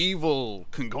evil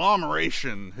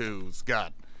conglomeration who's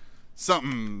got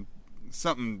something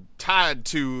tied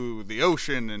to the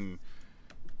ocean, and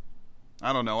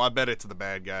I don't know. I bet it's the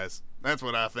bad guys. That's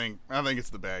what I think. I think it's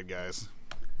the bad guys.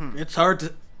 It's hard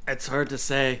to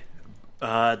say.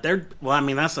 That's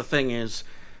the thing is,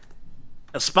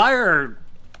 Aspire.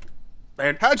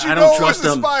 How'd you know it was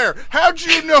Aspire? How'd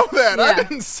you know that? Yeah. I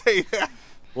didn't say that.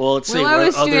 Well, let's see. Willow What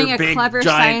is other doing a big clever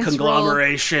giant science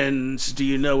conglomerations do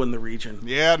you know in the region?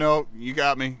 Yeah, no, you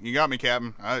got me. You got me,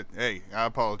 Captain. I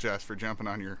apologize for jumping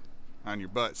on your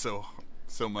butt so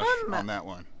much on that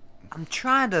one. I'm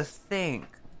trying to think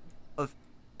of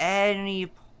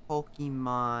any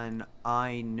Pokemon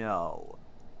I know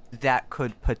that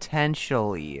could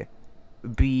potentially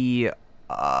be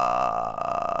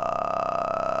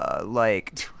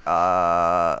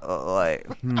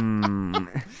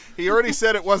He already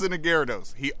said it wasn't a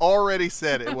Gyarados.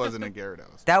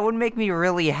 That would make me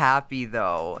really happy,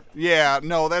 though. Yeah,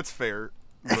 no, that's fair.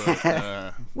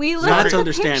 But, We looked That's at the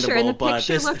understandable, picture, and the but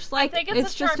picture this- looks I like think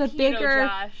it's just a Sharpedo, bigger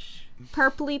Josh.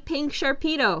 purpley pink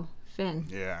Sharpedo, Finn.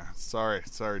 yeah, sorry,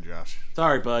 Josh.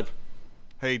 Sorry, bud.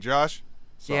 Hey, Josh.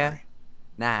 Sorry. Yeah.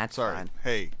 Nah, it's Sorry. fine.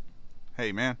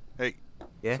 Hey, man. Hey.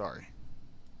 Yeah. Sorry.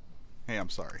 Hey, I'm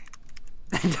sorry.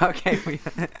 Okay.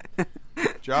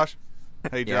 Josh.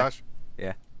 Hey, Yeah. Josh.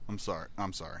 Yeah. I'm sorry.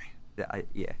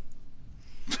 Yeah.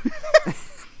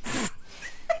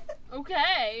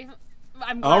 Okay.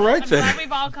 I'm All right, I'm then. glad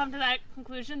we've all come to that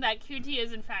conclusion that QT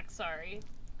is in fact sorry.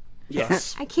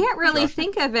 Yes. I can't really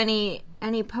think of any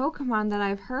Pokemon that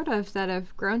I've heard of that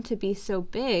have grown to be so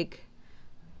big.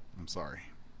 I'm sorry.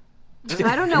 So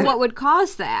I don't know what would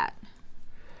cause that.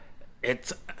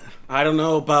 I don't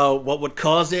know about what would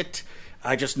cause it.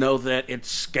 I just know that it's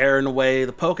scaring away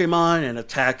the Pokemon and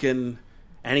attacking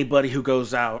anybody who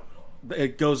goes out.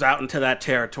 It goes out into that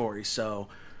territory, so...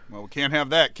 Well, we can't have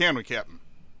that, can we, Captain?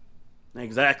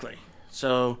 Exactly.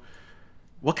 So,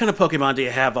 what kind of Pokemon do you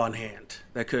have on hand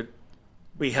that could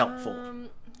be helpful?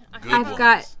 Good I've ones.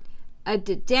 got a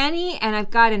Dedenne and I've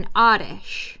got an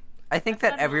Oddish. I think I've that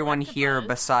got an everyone here Electabuzz.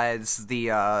 besides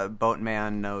the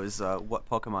boatman knows what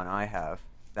Pokemon I have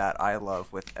that I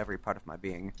love with every part of my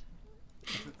being.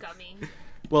 Gummy.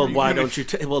 Well, why don't you...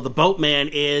 Well, the Boatman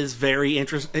is very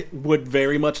would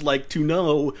very much like to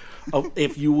know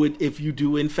if you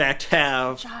do in fact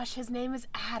have... Josh, his name is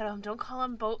Adam. Don't call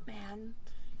him Boatman.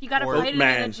 You gotta Or fight him in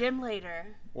Boatman. the gym later.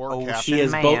 Or Ocean Captain. She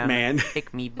is man, Boatman.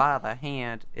 Take me by the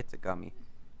hand. It's a gummy.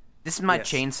 This is my Yes.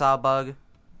 chainsaw bug.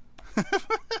 This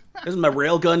is my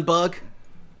railgun bug.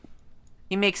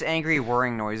 He makes angry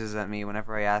whirring noises at me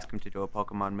whenever I ask him to do a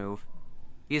Pokemon move.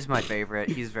 He's my favorite.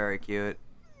 He's very cute.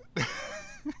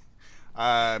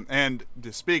 And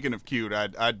speaking of cute,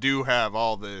 I do have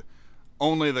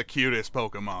only the cutest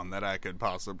Pokemon that I could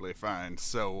possibly find.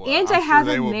 So And I'm I have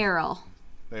sure a Meryl.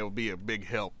 they will be a big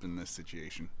help in this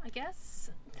situation. I guess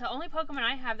the only Pokemon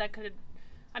I have that could...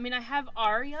 I mean, I have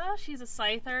Arya. She's a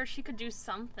Scyther. She could do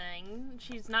something.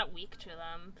 She's not weak to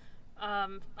them. I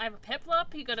have a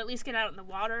Piplup. He could at least get out in the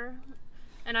water.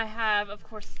 And I have, of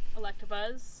course,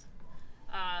 Electabuzz,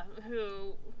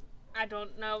 who I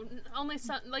don't know. Only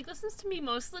listens to me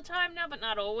most of the time now, but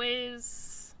not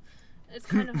always. It's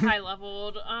kind of high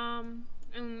leveled.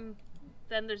 And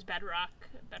then there's Bedrock.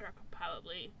 Bedrock will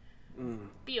probably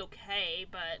be okay,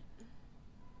 but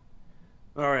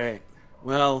All right.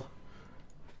 Well,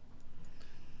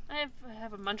 I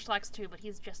have a Munchlax too, but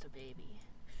he's just a baby.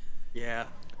 yeah.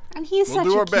 And he's We'll such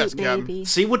do a our cute best, Captain. baby.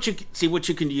 See what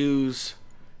you can use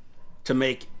to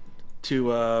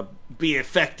be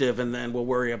effective, and then we'll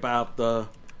worry about the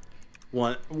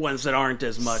ones that aren't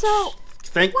as much. So,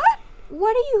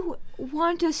 what do you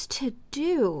want us to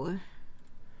do?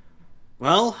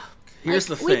 Well, here's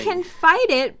the thing. We can fight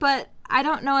it, but I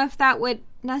don't know if that would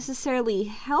necessarily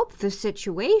help the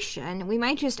situation. We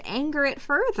might just anger it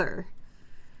further.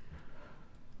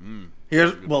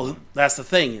 That's the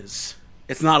thing, is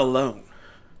it's not alone.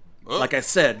 Like I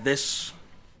said, this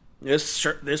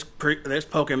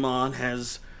Pokemon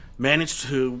has managed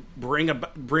to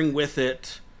bring with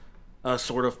it a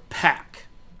sort of pack,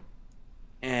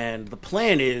 and the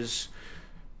plan is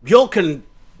Yul can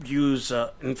use.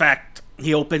 In fact,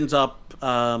 he opens up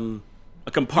a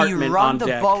compartment You run on the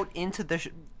deck. boat into the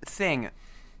thing.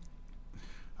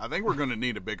 I think we're going to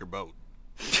need a bigger boat.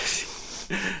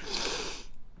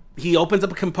 He opens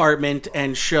up a compartment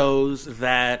and shows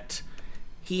that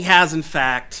he has, in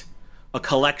fact, a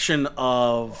collection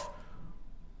of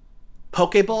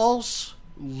Pokeballs,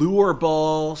 lure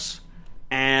balls,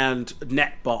 and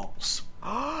net balls.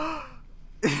 My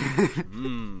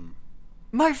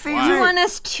Do favorite. you want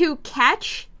us to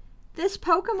catch this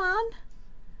Pokemon?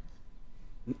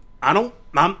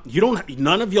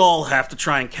 None of y'all have to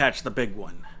try and catch the big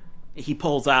one. He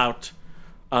pulls out.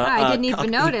 I didn't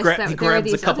even notice that he there were grabs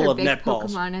these a couple other of big net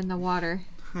balls. Pokemon in the water.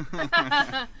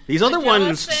 These other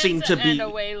ones Jellicent seem to be. and a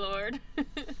Wailord.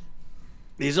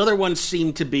 These other ones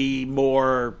seem to be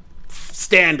more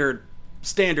standard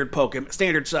Pokemon,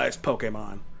 standard sized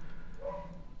Pokemon.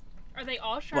 Are they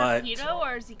all But- Sharpedo,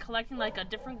 or is he collecting like a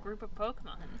different group of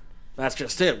Pokemon? That's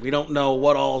just it. We don't know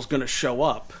what all's going to show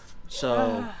up,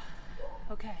 so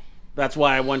Okay. that's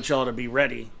why I want y'all to be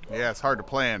ready. Yeah, it's hard to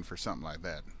plan for something like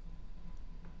that.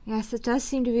 Yes, it does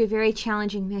seem to be a very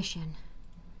challenging mission.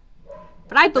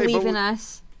 But I believe in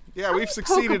us. Yeah, we've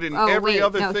succeeded in every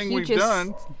other thing we've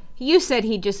done. You said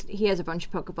he has a bunch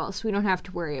of Pokeballs, so we don't have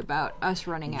to worry about us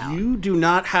running out. You do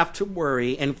not have to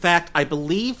worry. In fact, I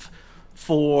believe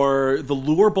for the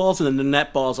lure balls and the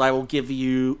net balls, I will give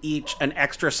you each an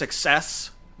extra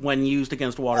success when used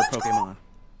against water Pokemon.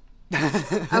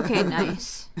 Okay,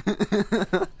 nice.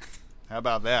 How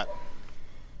about that?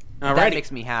 That Alrighty.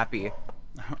 makes me happy.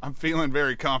 I'm feeling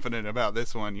very confident about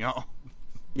this one, y'all.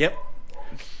 Yep.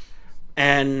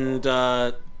 And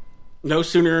no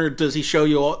sooner does he show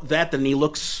you that than he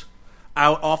looks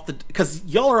out off the, because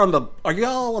y'all are on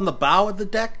the bow of the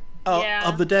deck? Yeah.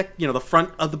 Of the deck, the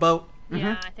front of the boat.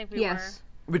 Yeah, I think we Yes.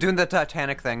 We're doing the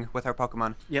Titanic thing with our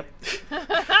Pokemon. Yep.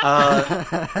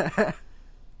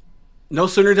 No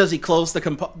sooner does he close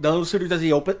no sooner does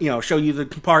he open, show you the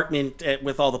compartment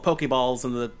with all the Pokeballs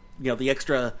and the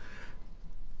extra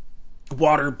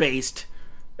water-based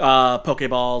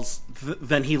Pokeballs.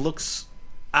 Then he looks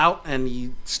out and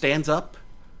he stands up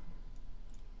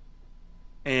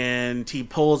and he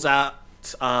pulls out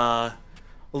a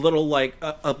little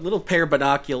a little pair of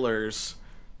binoculars,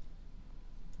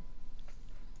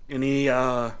 and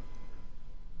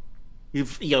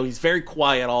he's very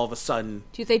quiet all of a sudden.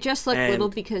 Do they just look And- little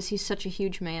because he's such a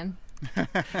huge man? Well,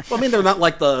 I mean, they're not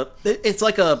like it's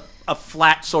like a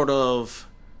flat sort of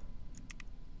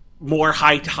more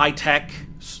high tech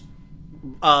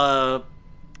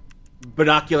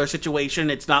binocular situation.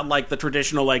 It's not like the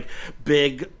traditional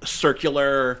big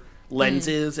circular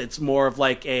lenses. It's more of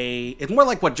it's more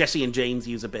like what Jesse and James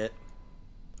use a bit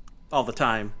all the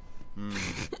time.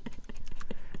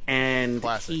 And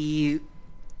Classic. he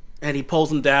pulls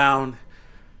them down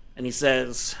and he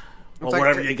says, "Well, It's like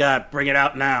whatever the- you got, bring it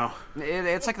out now."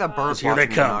 It's like the birds Here they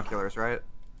watching come. binoculars, right?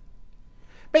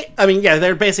 I mean, yeah,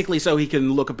 they're basically so he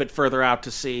can look a bit further out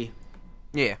to see.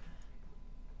 Yeah.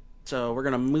 So we're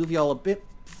gonna move y'all a bit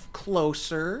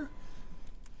closer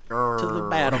to the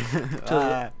battle.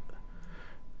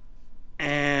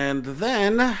 And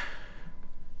then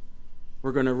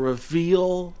we're gonna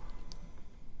reveal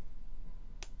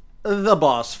the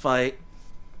boss fight.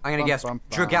 I'm gonna guess bum,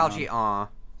 bum. Dragalge. Aw.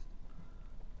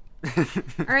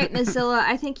 All right, Mozilla,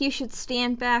 I think you should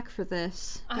stand back for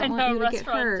this. I Don't want know, you to get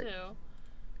restaurant hurt. too.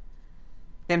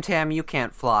 Tam, you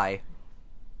can't fly.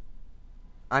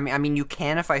 I mean, you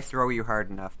can if I throw you hard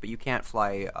enough, but you can't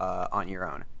fly on your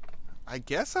own. I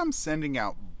guess I'm sending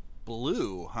out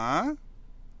blue, huh?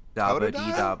 Dabba dee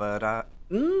Totodile? dabba da.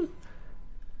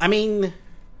 I mean,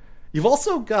 you've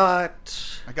also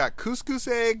got I got Couscous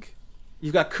Egg,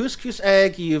 Couscous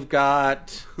Egg. You've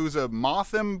got who's a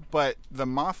Mothim, but the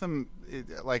Mothim,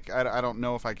 I don't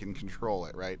know if I can control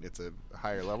it, right? It's a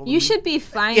higher level. You should be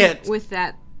fine Yeah. with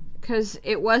that, because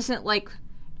it wasn't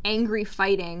angry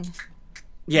fighting.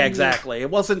 Yeah, exactly. It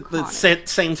wasn't the Caught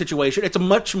same situation. It's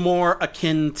much more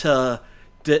akin to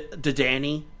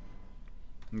Danny.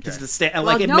 Okay.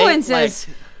 Well, no one's as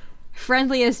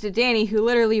friendly as the Danny, who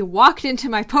literally walked into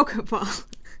my Pokeball.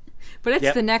 But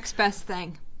it's the next best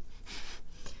thing.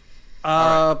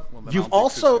 You've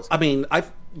also,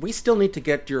 we still need to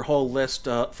get your whole list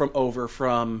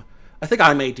from. I think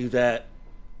I may do that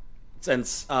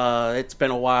since it's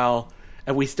been a while,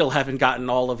 and we still haven't gotten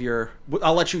all of your.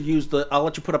 I'll let you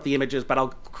put up the images, but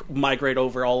I'll migrate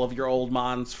over all of your old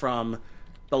mons from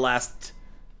the last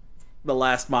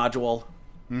module.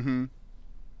 Mm-hmm.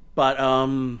 But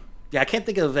I can't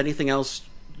think of anything else.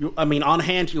 On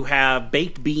hand you have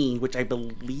Baked Bean, which I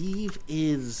believe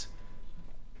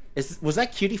was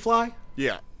that Cutie Fly?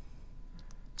 Yeah.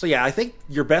 So yeah, I think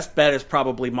your best bet is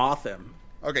probably Mothim.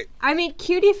 Okay.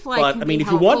 Cutie Fly. But can be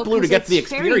if you want helpful Blue to get 'cause the it's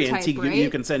fairy experience, type, right? you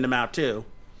can send him out too.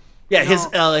 Yeah, his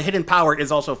hidden power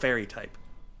is also fairy type.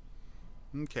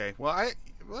 Okay. Well,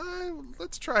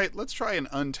 let's try an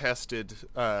untested,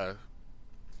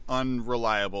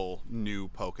 unreliable new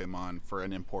Pokemon for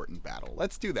an important battle.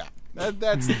 Let's do that.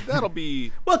 That'll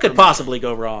be. What could possibly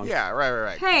go wrong? Yeah.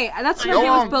 Right. Hey, that's what I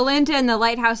did with Belinda in the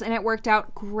lighthouse, and it worked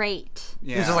out great.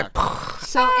 Yeah. He's just like,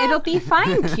 So it'll be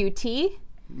fine, QT.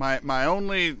 My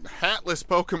only hatless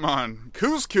Pokemon,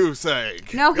 Couscous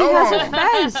Egg. No, he Go has on.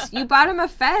 a Fez. You bought him a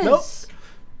Fez. Nope.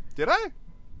 Did I?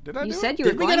 Did I You do said it? you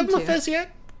were Did we going get him to. a Fez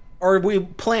yet? Or are we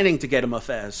planning to get him a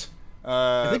Fez?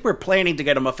 I think we're planning to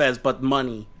get him a Fez, but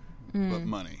money. But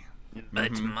money.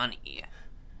 it's money.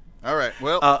 All right.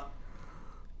 Well.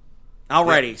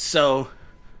 Alrighty, so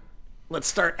let's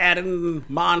start adding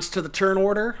mons to the turn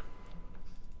order.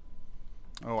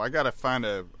 Oh, I gotta find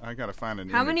an.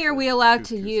 How many are we allowed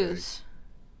to use?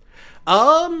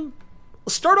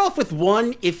 Start off with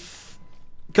one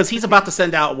because he's about to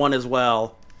send out one as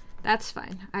well. That's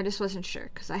fine. I just wasn't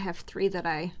sure because I have 3 that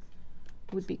I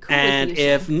would be cool And with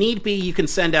using. if need be, you can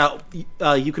send out.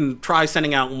 You can try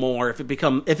sending out more if it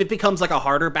becomes like a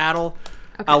harder battle.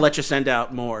 I'll let you send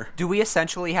out more. Do we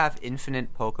essentially have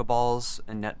infinite Pokeballs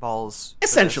and Netballs?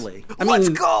 Essentially, Let's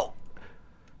go.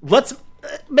 Let's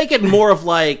make it more of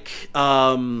like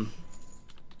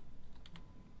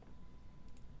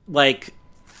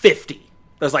 50.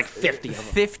 There's like 50 of them.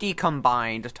 50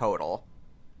 combined total.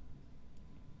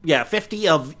 Yeah, 50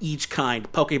 of each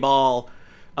kind. Pokeball,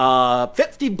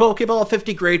 50 Pokeball,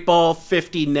 50 Great Ball,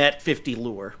 50 Net, 50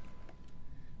 Lure.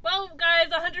 Well,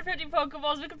 guys, 150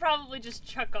 Pokeballs, we could probably just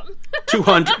chuck them.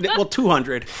 200. Well,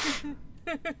 200.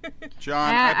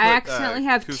 John, I I put, accidentally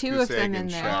have Couscous 2 of them Egg in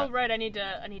there. chat. Oh, right, I need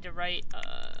to write,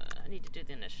 I need to do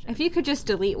the initiative. If you could just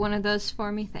delete one of those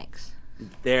for me, thanks.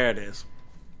 There it is.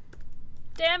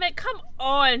 Damn it, come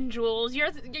on, Jules.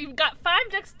 You've got 5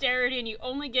 dexterity and you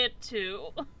only get 2.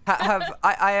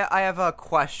 I have a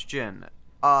question.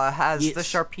 Has Yes. the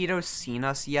Sharpedo seen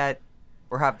us yet?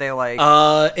 Or have they like...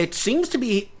 It seems to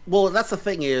be. Well, that's the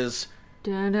thing is,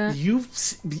 Da-da.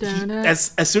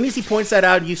 as soon as he points that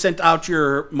out, you sent out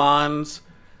your mons.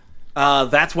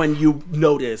 That's when you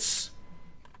notice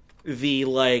the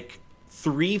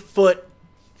 3-foot,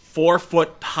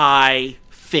 4-foot high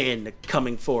fin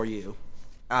coming for you.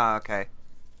 Oh, okay.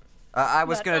 I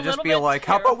was That's gonna a just little be bit like,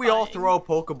 how about we all terrifying.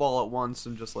 throw a Pokeball at once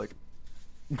and just like...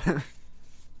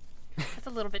 That's a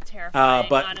little bit terrifying,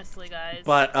 but- honestly, guys.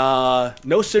 But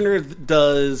no sooner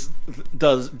does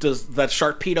that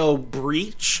Sharpedo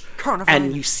breach, Carnivine.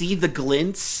 and you see the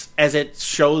glints as it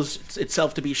shows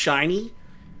itself to be shiny,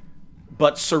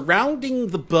 but surrounding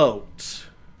the boat,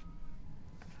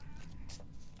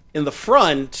 in the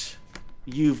front,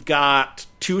 you've got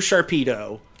 2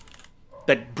 Sharpedo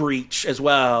that breach as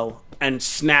well and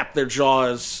snap their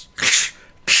jaws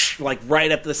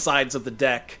right at the sides of the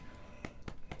deck.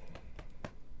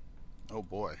 Oh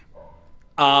boy.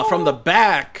 From the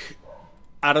back,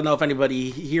 I don't know if anybody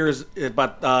hears,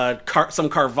 but some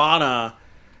Carvana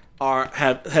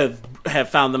have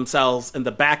found themselves in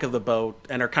the back of the boat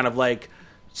and are kind of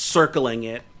circling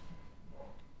it.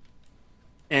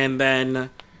 And then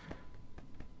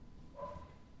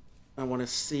I want to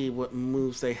see what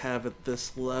moves they have at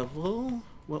this level.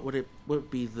 What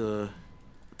would be the?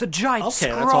 The giant Okay,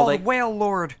 that's scrawled all they- whale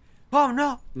lord. Oh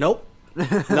no. Nope.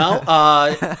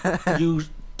 No. You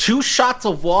 2 shots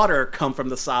of water come from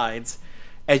the sides,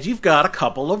 as you've got a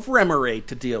couple of Remoraid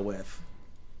to deal with.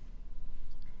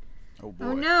 Oh boy.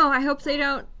 Oh no, I hope they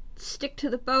don't stick to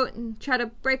the boat and try to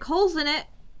break holes in it.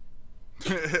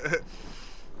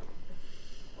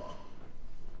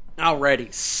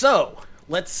 Alrighty, so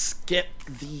let's get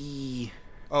the.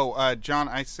 Oh, John,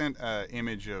 I sent an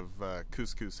image of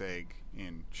Couscous Egg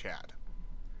in chat.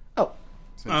 Oh,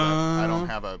 Since I don't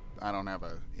have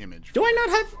a image. Do I not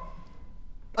have?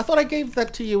 I thought I gave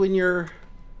that to you in your.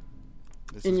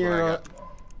 This is what I got.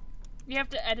 You have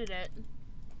to edit it.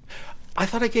 I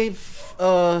thought I gave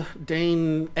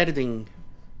Dane editing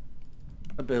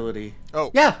ability.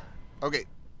 Oh. Yeah. Okay.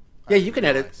 Yeah, you can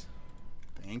edit. Realize.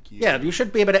 Thank you. Yeah, you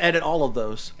should be able to edit all of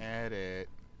those. Edit.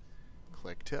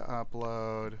 Click to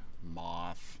upload.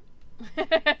 Moth.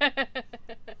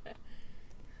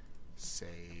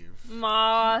 Save.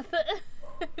 Moth.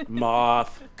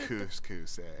 Moth.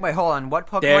 Couscous egg. Wait, hold on. What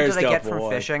Pokemon There's did I the get from boy.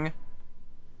 fishing?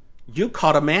 You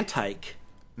caught a Mantike.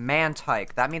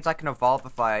 Mantike. That means I can evolve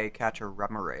if I catch a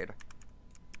Remoraid.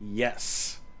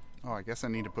 Yes. Oh, I guess I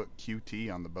need to put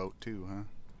QT on the boat too, huh?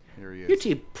 Here he is.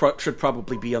 UT should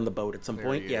probably be on the boat at some There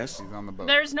point. he is. Yes. He's on the boat.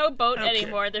 There's no boat Okay.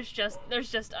 anymore. There's just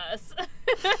us.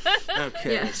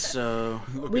 Okay. Yes. So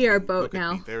We are me, boat look at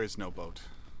now. me. There is no boat.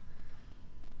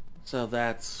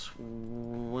 that's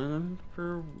 1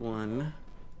 for 1.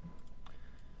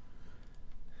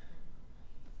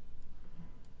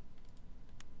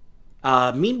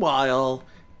 Meanwhile,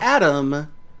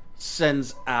 Adam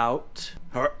sends out.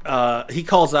 He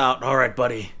calls out, "All right,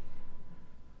 buddy.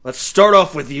 Let's start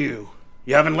off with you.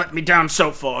 You haven't let me down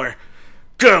so far.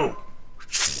 Go!"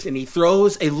 And he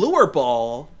throws a lure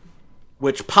ball,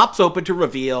 which pops open to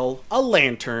reveal a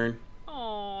lantern.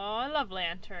 Oh, I love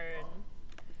Lantern.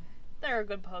 They're a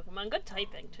good Pokemon. Good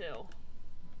typing too.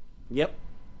 Yep.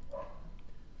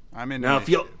 I'm in Now, if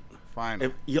initiative.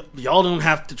 Fine. y'all don't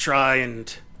have to try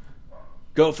and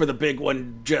go for the big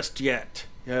one just yet.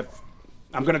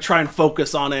 I'm gonna try and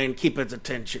focus on it and keep its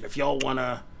attention. If y'all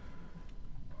wanna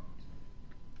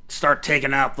start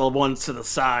taking out the ones to the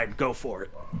side, go for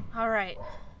it. All right.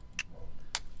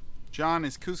 John,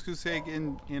 is Couscous egg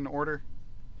in order?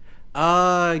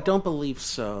 I don't believe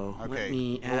so. Okay. Let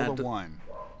me roll add. a 1.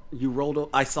 You rolled.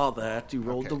 I saw that. You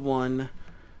rolled Okay. the 1,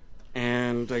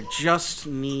 and I just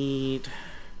need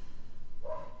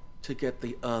to get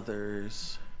the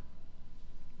others.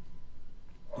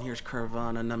 Here's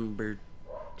Carvana number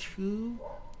 2.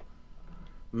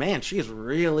 Man, she's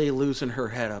really losing her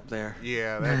head up there.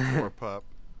 Yeah, that poor pup.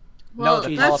 Well,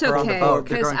 the that's developer on the okay boat,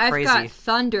 they're because going I've crazy. got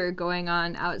thunder going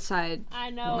on outside. I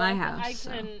know. My house,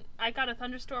 so. I got a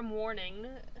thunderstorm warning.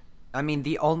 I mean,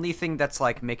 the only thing that's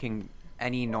like making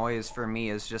any noise for me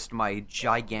is just my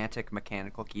gigantic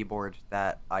mechanical keyboard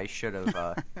that I should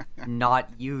have not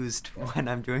used when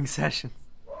I'm doing sessions.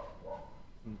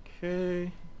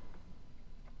 Okay.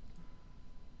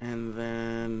 And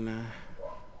then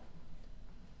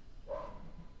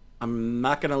I'm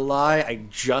not gonna lie, I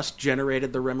just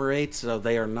generated the Remoraid, so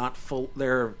they are not full.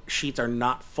 Their sheets are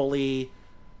not fully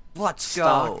Let's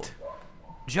stocked. go.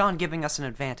 John giving us an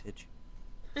advantage.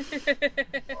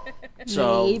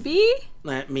 So Maybe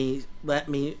let me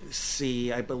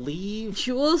see. I believe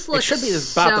Jules looks should be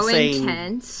about so the same-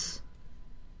 intense.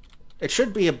 it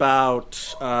should be about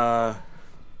the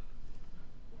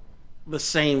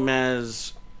same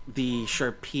as the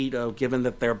Sharpedo, given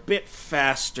that they're a bit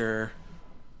faster,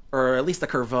 or at least the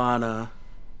Carvana.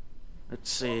 Let's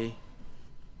see.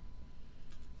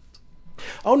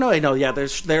 Oh no, yeah,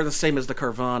 they're the same as the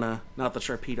Carvana, not the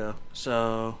Sharpedo.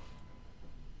 So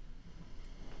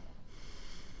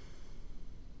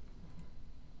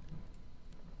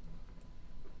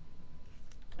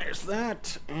there's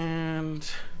that, and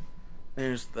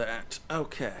there's that.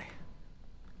 Okay.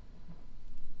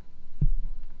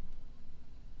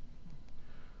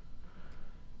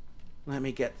 Let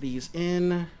me get these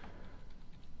in.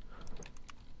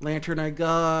 Lantern I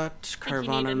got. think you need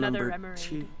Carvana another number Remoraid.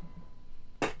 2.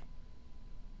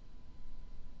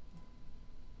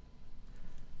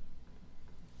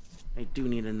 I do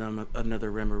need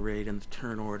another Remoraid in the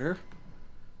turn order.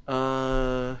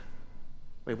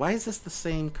 Wait, why is this the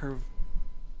same curve?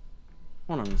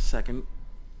 Hold on a second.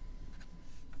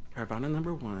 Carvana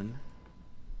number 1.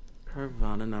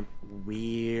 Carvana number...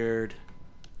 Weird.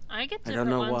 I get I don't different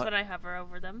know ones what- when I hover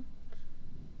over them.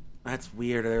 That's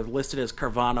weird. They're listed as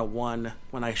Carvana 1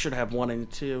 when I should have 1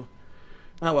 and 2.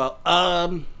 Oh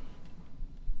well.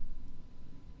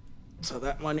 So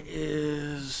that one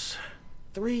is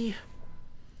 3.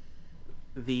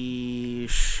 The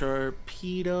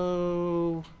Sharpedo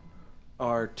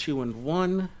are 2 and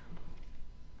 1.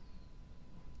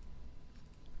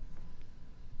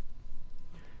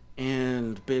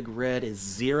 And Big Red is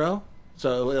 0.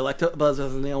 So Electabuzz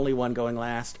is the only one going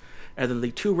last. And then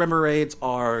the 2 Remoraids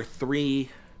are 3.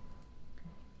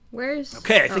 Where's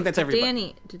Okay, I think that's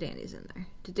everybody. Danny's in there.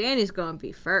 Danny's gonna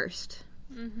be first.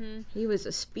 Mm-hmm. He was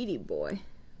a speedy boy.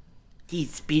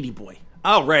 He's Speedy Boy.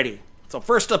 Alrighty. So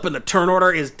first up in the turn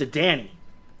order is Dedani.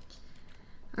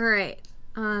 All right.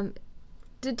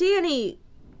 Did Danny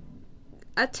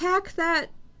attack that?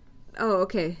 Oh,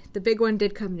 okay. The big one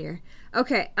did come near.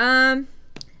 Okay,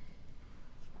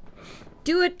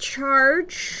 do a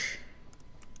charge.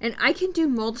 And I can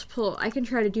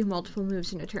try to do multiple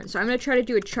moves in a turn. So I'm going to try to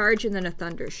do a charge and then a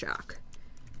thunder shock.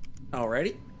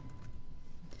 Alrighty.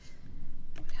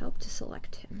 Would help to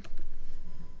select him.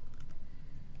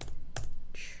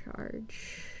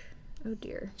 Charge. Oh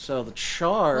dear. So the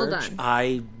charge, Hold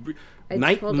on.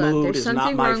 Night mode is not my friend. There's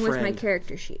something wrong with my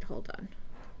character sheet. Hold on.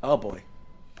 Oh boy.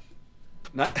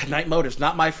 Night mode is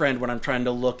not my friend when I'm trying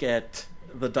to look at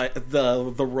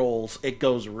the rolls. It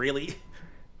goes really.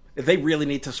 They really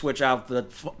need to switch out the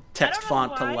text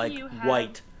font to like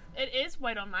white. It is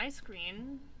white on my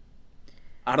screen.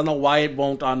 I don't know why it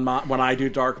won't on when I do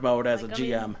dark mode as a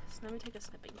GM. Let me take a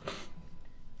snipping.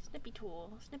 Snippy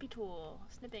tool.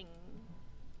 Snipping.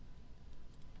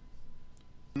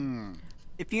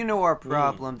 If you know our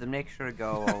problem, then make sure to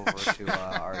go over to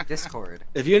our Discord.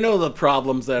 If you know the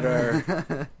problems that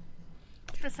are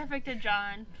specific to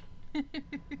John.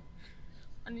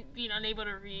 Being unable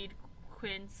to read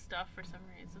Quinn's stuff for some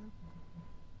reason.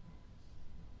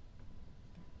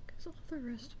 Because all the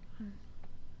rest of them.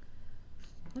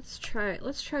 Let's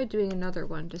try doing another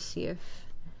one to see if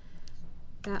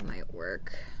that might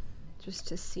work. Just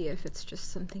to see if it's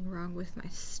just something wrong with my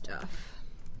stuff.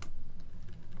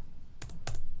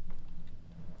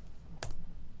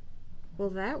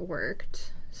 Well, that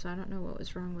worked, so I don't know what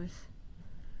was wrong with...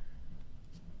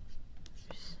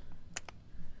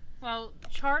 Well,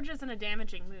 charge isn't a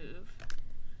damaging move.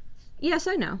 Yes,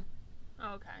 I know.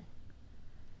 Oh, okay.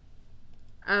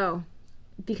 Oh,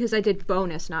 because I did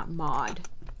bonus, not mod.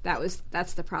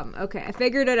 That's the problem. Okay, I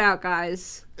figured it out,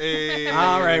 guys. Hey.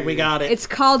 All right, we got it. It's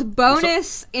called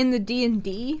bonus in the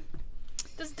D&D.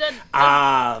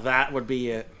 That would be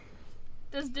it.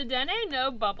 Does Dedenne know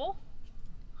bubble?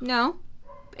 No.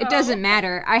 It doesn't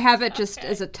matter. I have it just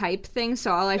as a type thing,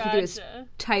 so all I have to do is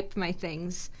type my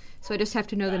things. So I just have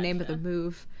to know the name of the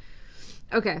move.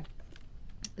 Okay.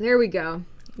 There we go.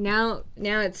 Now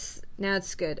it's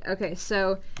good. Okay,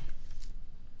 so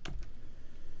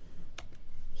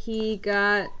he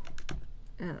got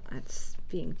that's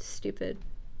being stupid.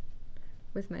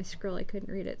 With my scroll I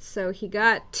couldn't read it. So he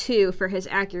got 2 for his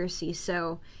accuracy,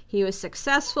 so he was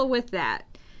successful with that.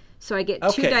 So I get 2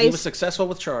 dice. Okay, he was successful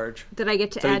with charge. That I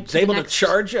get to add to he's able the to next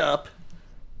charge up.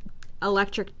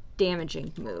 electric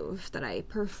damaging move that I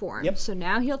performed. Yep. So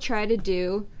now he'll try to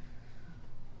do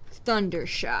Thunder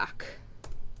Shock.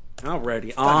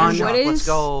 Alrighty, on. Let's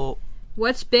go.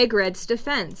 What's Big Red's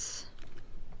defense?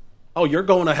 Oh, you're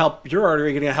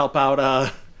already going to help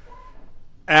out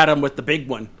Adam with the big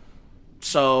one.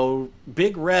 So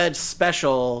Big Red's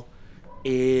special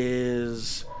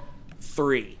is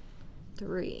 3.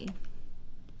 3.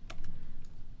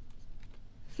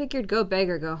 Figured go big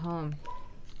or go home.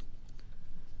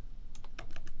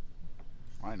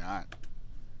 Why not?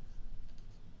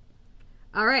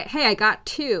 Alright, hey, I got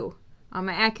 2 on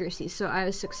my accuracy, so I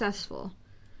was successful.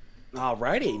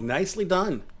 Alrighty, nicely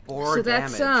done. 4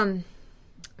 damage. So that's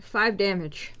 5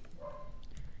 damage.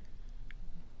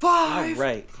 5!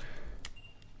 Right.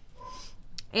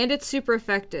 And it's super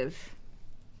effective.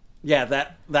 Yeah,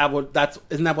 isn't that what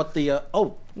the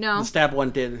No. the stab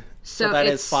one did. So that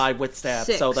is 5 with stab.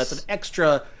 6. So that's an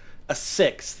extra a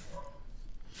 6th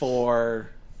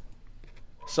for.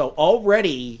 So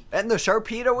already And the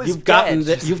Sharpedo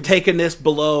is you've taken this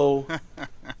below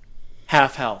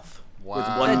half health. Wow. With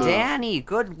one move. Danny,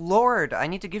 good lord. I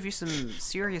need to give you some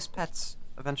serious pets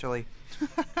eventually.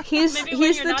 He's Maybe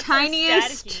when you're the not so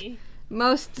tiniest, staticky.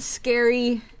 most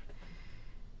scary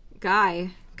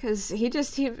guy. Because he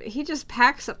just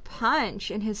packs a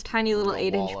punch in his tiny little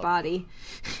 8-inch wallop. body.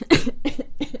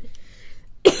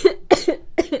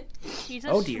 He's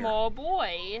Oh, a dear. small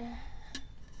boy.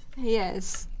 He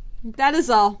is. That is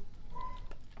all.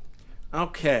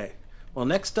 Okay. Well,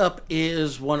 next up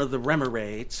is one of the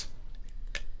Remorates.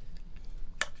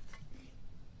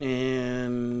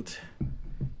 And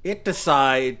it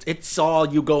saw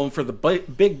you going for the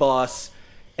big boss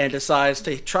and decides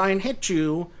to try and hit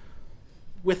you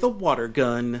with a water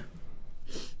gun.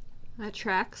 That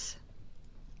tracks.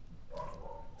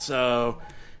 So,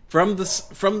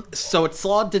 so it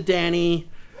slawed to Danny.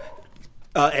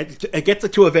 It gets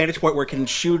it to a vantage point where it can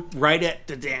shoot right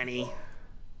at Danny.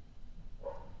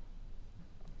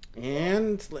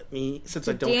 And since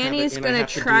I don't Danny's have it, gonna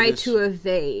try to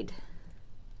evade.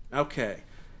 Okay,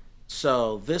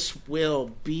 so this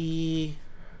will be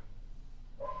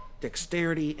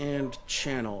dexterity and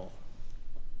channel.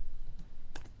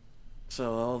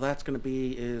 So all that's going to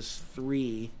be is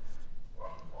 3.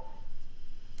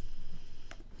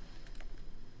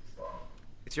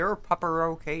 Is your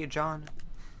pupper okay, John?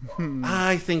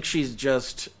 I think she's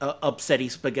just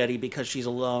upsetty spaghetti because she's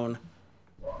alone.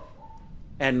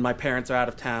 And my parents are out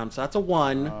of town, so that's a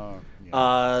 1.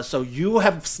 So you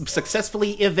have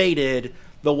successfully evaded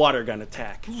the water gun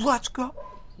attack. Let's go.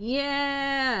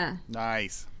 Yeah.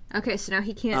 Nice. Okay, so now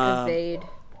he can't evade.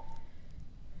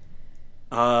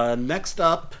 Next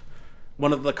up,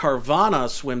 one of the Carvana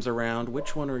swims around.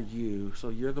 Which one are you? So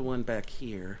you're the one back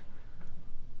here.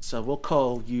 So we'll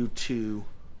call you 2.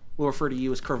 We'll refer to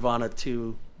you as Carvana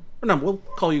 2. Or no, we'll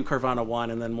call you Carvana 1,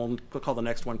 and then we'll call the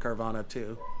next one Carvana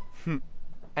 2.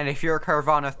 And if you're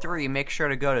Carvana 3, make sure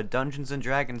to go to Dungeons &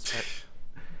 Dragons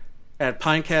at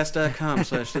pinecast.com.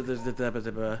 It's going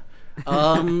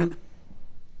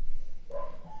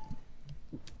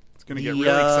to get really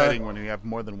exciting when we have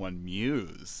more than one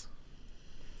muse.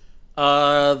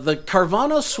 The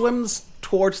Carvana swims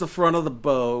towards the front of the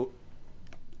boat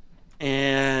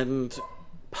and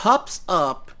pops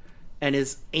up and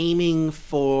is aiming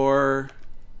for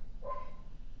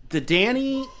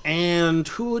Danny, and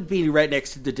who would be right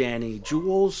next to Danny?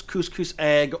 Jules, Couscous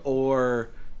Egg,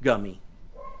 or Gummy?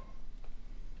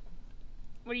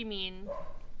 What do you mean?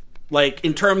 Like,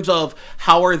 in terms of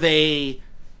how are they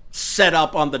set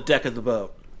up on the deck of the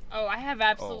boat? Oh, I have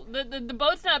the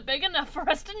boat's not big enough for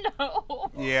us to know.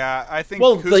 Yeah, I think.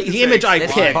 Well, the image I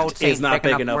This picked boat is not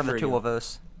big enough for the for two you. of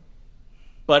us.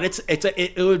 But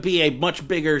it would be a much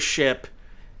bigger ship.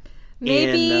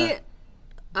 Maybe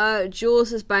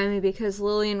Jules is by me because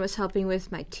Lillian was helping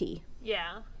with my tea.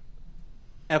 Yeah.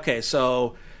 Okay,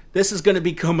 so this is going to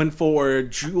be coming for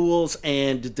Jules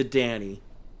and the Danny.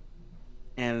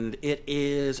 And it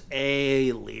is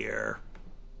a Lear.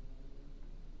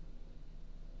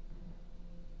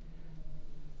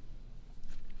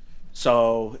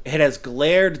 So it has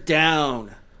glared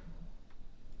down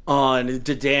on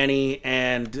the Danny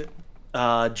and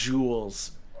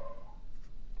Jules.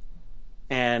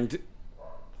 And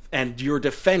your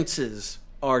defenses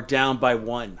are down by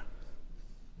 1.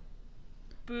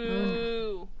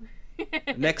 Boo.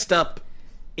 Next up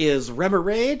is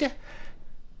Remoraid.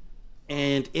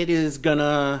 And it is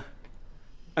gonna...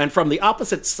 And from the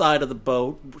opposite side of the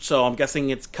boat, so I'm guessing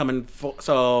it's coming...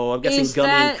 So I'm guessing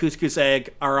Gummy and Couscous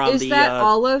Egg are on the... Is that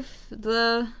all of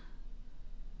the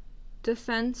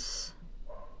defense?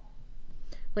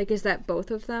 Like, is that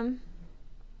both of them?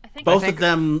 Both of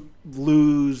them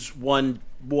lose one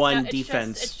it's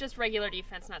defense. It's just regular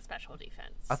defense, not special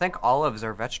defense. I think olives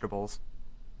are vegetables.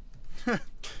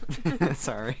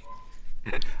 Sorry.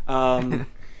 The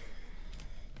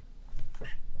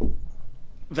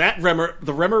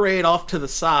Remoraid off to the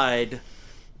side,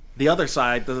 the other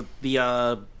side,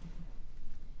 the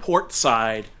port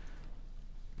side,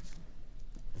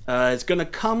 is going to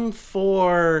come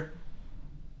for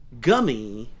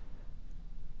Gummy.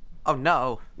 Oh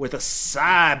no! With a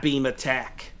Psybeam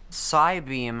attack.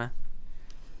 Psybeam.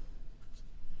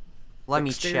 Let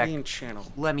me check.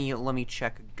 Channel. Let me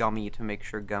check Gummy to make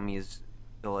sure Gummy is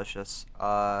delicious.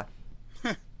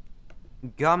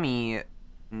 Gummy.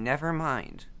 Never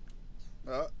mind.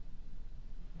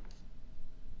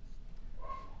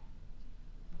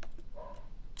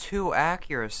 2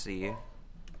 accuracy.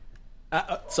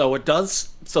 So it does.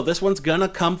 So this one's gonna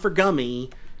come for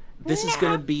Gummy. This is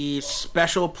gonna be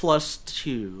special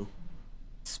 +2.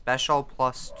 Special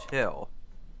 +2.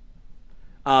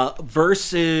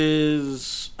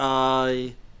 Versus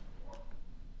like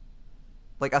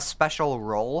a special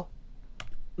roll.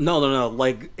 No.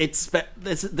 Like this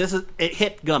is it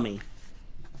hit Gummy.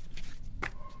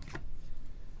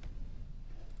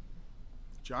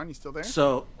 John, you still there?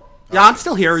 So yeah, I'm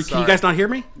still here. Can you guys not hear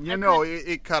me? You know,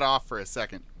 it cut off for a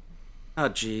second. Oh,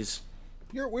 jeez.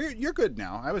 You're good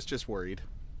now. I was just worried.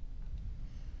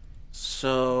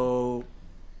 So,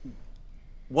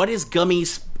 what is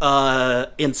Gummy's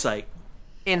insight?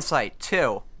 Insight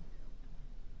 2.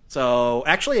 So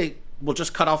actually, we'll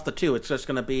just cut off the 2. It's just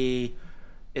going to be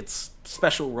its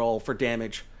special roll for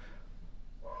damage.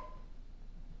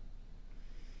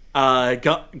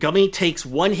 Gummy takes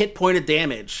 1 hit point of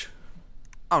damage.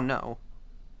 Oh no!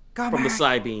 From the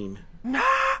Psybeam. No.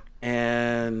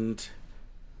 And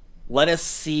let us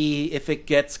see if it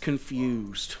gets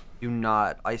confused. Do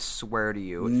not! I swear to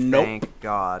you. Nope. Thank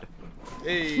God.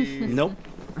 Hey. Nope.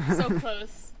 So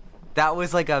close. That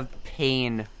was like a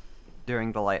pain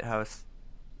during the lighthouse.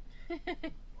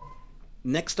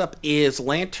 Next up is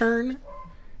Lantern,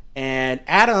 and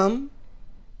Adam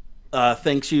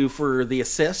thanks you for the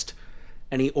assist,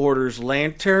 and he orders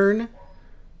Lantern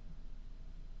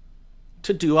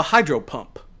to do a hydro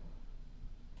pump.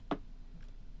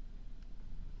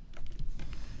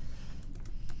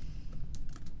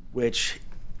 Which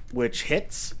which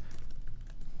hits.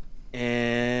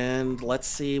 And let's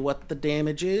see what the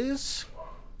damage is.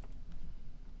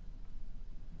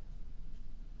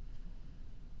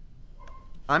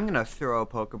 I'm gonna throw a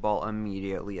Pokeball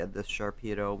immediately at this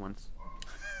Sharpedo once.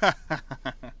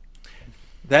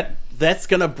 That's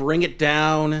gonna bring it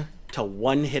down to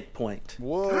 1 hit point.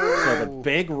 Whoa. So the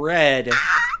big red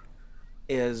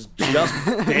is just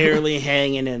barely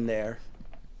hanging in there.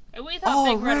 And we thought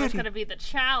Big Red was Alrighty. going to be the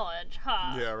challenge,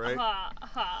 huh? Yeah, right.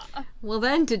 Well,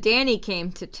 then Danny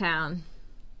came to town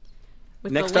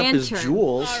with Next the up lantern. is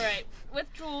Jules. All right.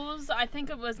 With Jules, I think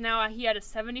it was now he had a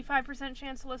 75%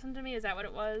 chance to listen to me. Is that what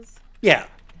it was? Yeah.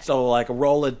 So like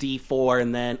roll a d4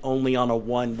 and then only on a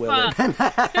 1 will it. All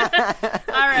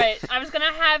right. I was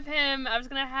gonna have him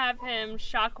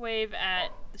shockwave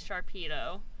at the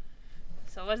Sharpedo.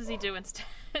 So what does he do instead?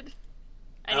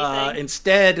 Anything?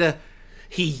 Instead,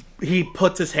 he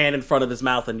puts his hand in front of his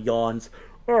mouth and yawns.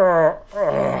 And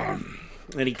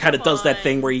he kind of does that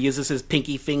thing where he uses his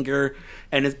pinky finger,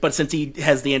 but since he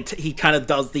has he kind of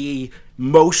does the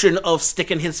motion of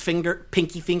sticking his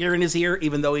pinky finger in his ear,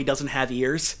 even though he doesn't have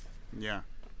ears. Yeah.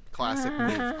 Classic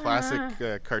move.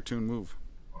 Classic cartoon move.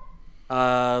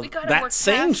 That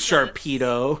same past this.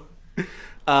 Sharpedo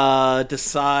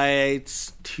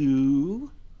decides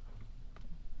to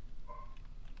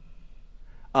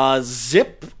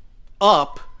zip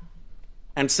up,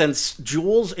 and since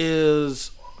Jules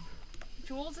is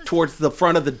towards the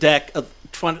front of the deck, Jules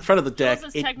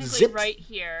is it technically zips right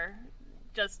here.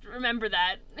 Just remember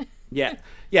that. Yeah,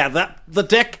 that the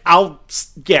deck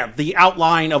the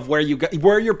outline of where your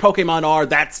Pokemon are.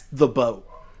 That's the boat.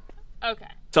 Okay.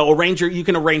 So you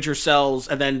can arrange yourselves,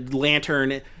 and then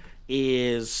Lantern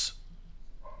is,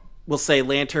 we'll say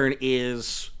Lantern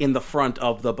is in the front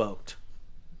of the boat.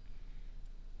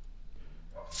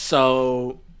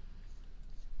 So,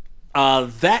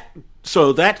 that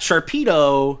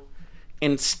Sharpedo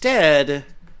instead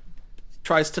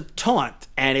tries to taunt,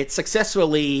 and it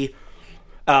successfully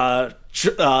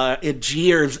it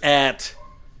jeers at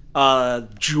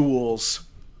Jules,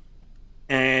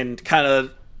 and kind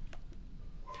of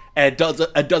does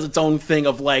its own thing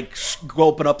of like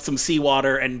gulping up some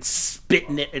seawater and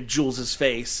spitting it at Jules's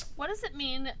face. What does it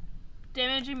mean?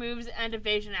 Damaging moves and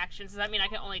evasion actions. Does that mean I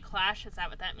can only clash? Is that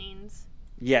what that means?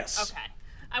 Yes. Okay.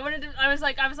 I was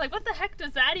like, what the heck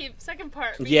does that second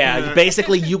part mean? Yeah,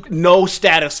 basically no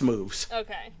status moves.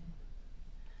 Okay.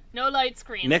 No light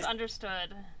screens.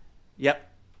 Understood.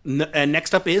 Yep. And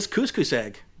next up is Couscous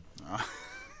Egg.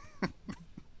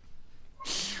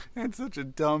 That's such a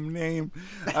dumb name.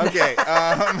 Okay.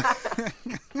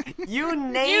 You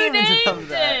named them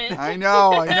that. I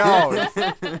know.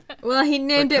 Well, he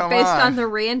named it come based on. on the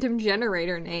random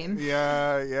generator name.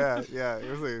 Yeah.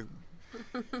 It was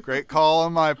a great call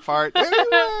on my part. Anyway,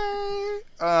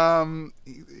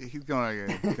 he's gonna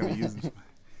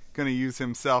use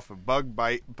himself a bug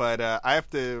bite, but I have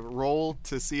to roll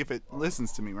to see if it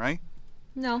listens to me, right?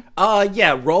 No.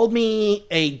 Yeah, roll me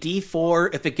a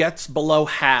d4. If it gets below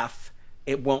half,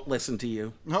 it won't listen to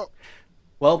you. Oh.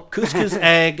 Well, Couscous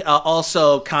Egg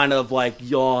also kind of like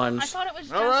yawns. I thought it was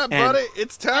just... All right, buddy,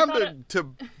 it's time to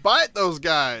bite those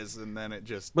guys, and then it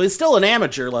just... But it's still an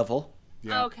amateur level.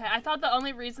 Yeah. Okay, I thought the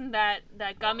only reason that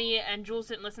Gummy and Jules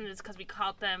didn't listen is because we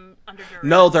caught them under duress.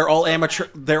 No, they're all amateur.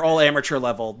 They're all amateur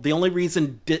level. The only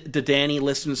reason Danny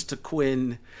listens to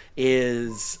Quinn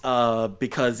is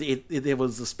because it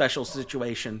was a special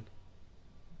situation.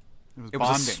 It was It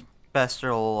bonding. was a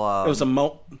special.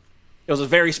 It was a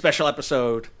very special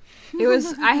episode. It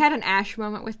was. I had an Ash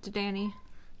moment with Danny.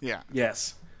 Yeah.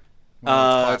 Yes. One of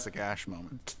those classic Ash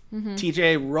moment.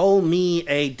 TJ, roll me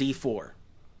a d4.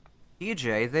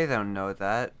 DJ, they don't know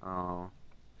that. Oh.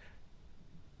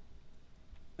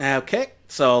 Okay,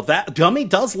 so that Gummy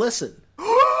does listen.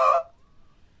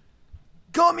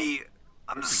 Gummy!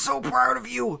 I'm so proud of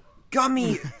you!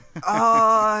 Gummy!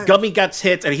 Gummy gets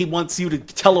hit, and he wants you to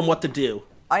tell him what to do.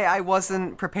 I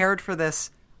wasn't prepared for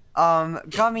this.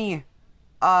 Gummy,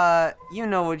 you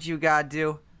know what you gotta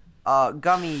do.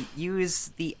 Gummy,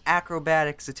 use the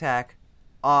acrobatics attack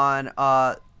on,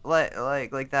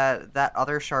 like that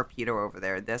other Sharpedo over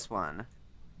there, this one.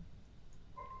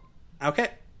 Okay.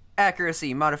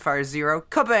 Accuracy, modifier 0,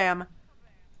 kabam!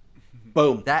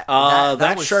 Boom. That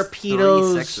that was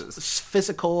Sharpedo's 3 6s.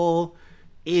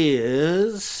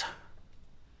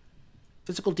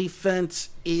 physical defense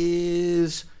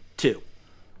is 2.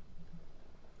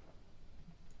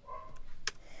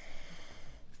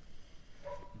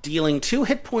 Dealing 2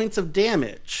 hit points of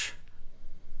damage.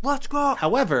 Let's go!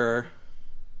 However,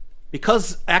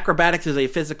 because acrobatics is a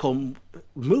physical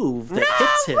move that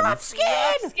hits him. Rough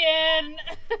skin! Skin.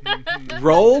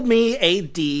 Roll me a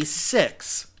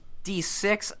d6.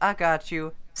 D6, I got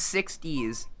you. 6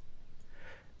 Ds.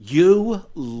 You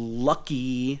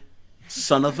lucky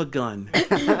son of a gun.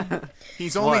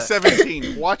 He's only What?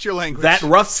 17. Watch your language. That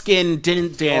rough skin didn't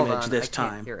Hold damage on, this I can't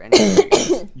time. hear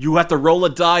anything. You have to roll a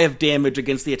die of damage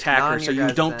against the attacker, Not on so your you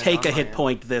guys' don't end, take a on hit my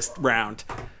point this round.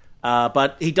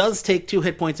 But he does take 2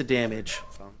 hit points of damage.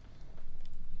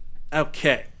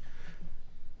 Okay.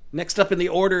 Next up in the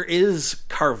order is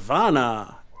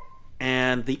Carvana.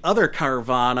 And the other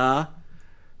Carvana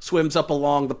swims up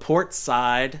along the port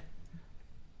side.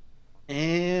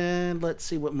 And let's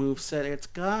see what moveset it's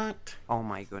got. Oh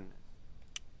my goodness.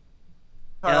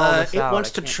 It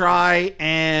wants to try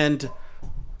and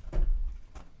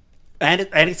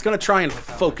it's going to try and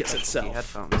focus itself.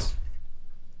 Headphones.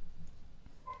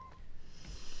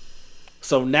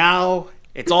 So now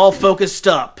it's all focused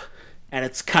up, and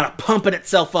it's kind of pumping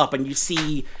itself up, and you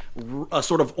see a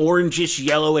sort of orangish,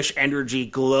 yellowish energy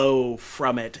glow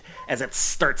from it as it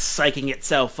starts psyching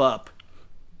itself up.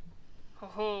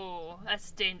 Oh,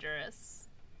 that's dangerous.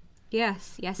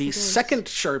 Yes, yes. The it is. second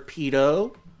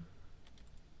Sharpedo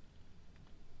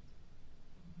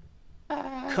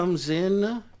comes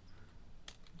in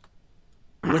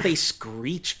with a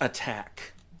screech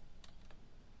attack.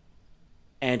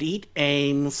 And it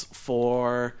aims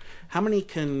for how many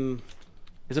can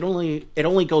is it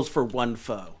only goes for one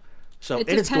foe. So it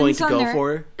is going to go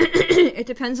for It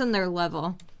depends on their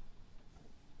level.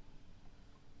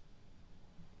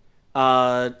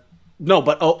 no,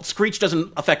 but screech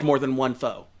doesn't affect more than one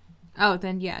foe. Oh,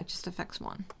 then yeah, it just affects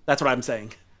one. That's what I'm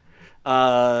saying.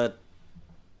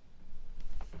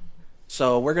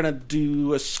 So we're gonna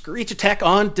do a screech attack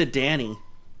on to Danny.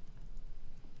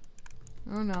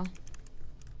 Oh no.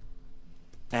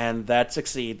 And that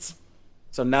succeeds.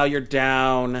 So now you're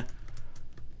down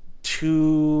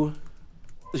 2.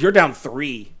 You're down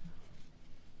 3.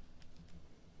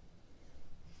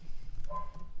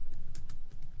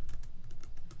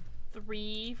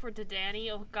 Three for Danny.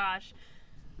 Oh gosh.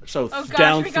 So Oh gosh,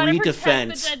 down we gotta 3 protect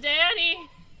defense. the Danny.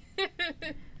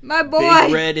 My boy.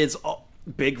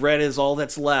 Big Red is all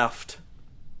that's left.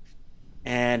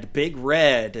 And Big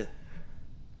Red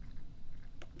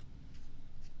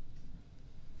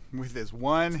With his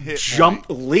one hit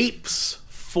leaps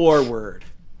forward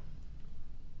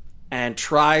and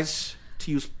tries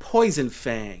to use Poison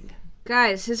Fang.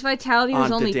 Guys, his vitality was On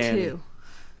to only Danny. 2.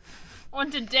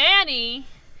 On to Danny.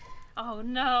 Oh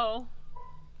no.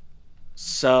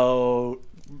 So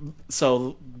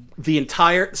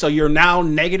you're now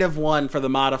 -1 for the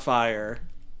modifier.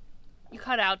 You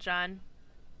cut out, John.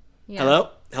 Yeah.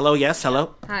 Hello, yes,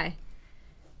 hello. Hi.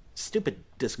 Stupid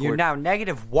Discord. You're now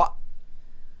negative what?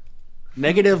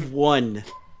 -1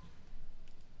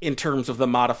 in terms of the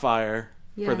modifier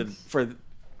Yes.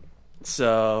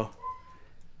 so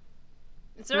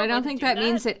Is there But a I don't way to think do that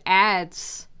means it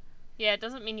adds. Yeah, it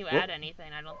doesn't mean you add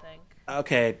anything, I don't think.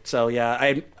 okay, so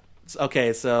yeah,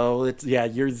 so it's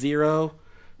you're 0.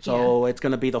 So it's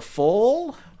going to be the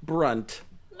full brunt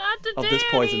Not to of Danny. this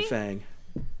Poison Fang.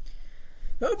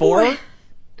 Oh, 4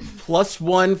 plus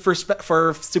 1 for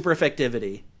super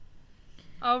effectivity.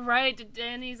 Oh right,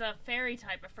 Danny's a fairy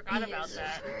type. I forgot about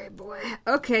that.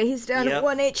 Okay, he's down Yep. at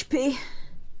 1 HP.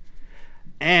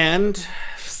 And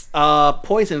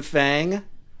Poison Fang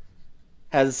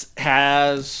has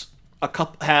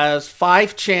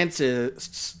 5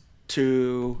 chances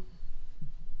to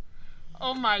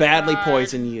Oh my badly god.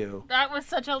 poison you. That was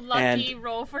such a lucky And-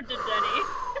 roll for Danny.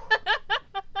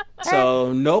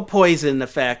 So no poison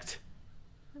effect,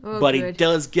 Oh, but he good.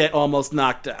 does get almost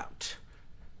knocked out.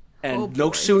 And Oh, no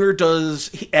boy. sooner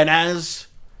does as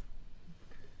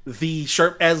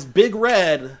Big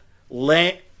Red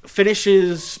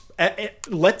finishes,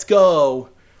 lets go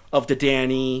of the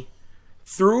Danny,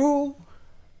 through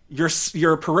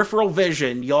your peripheral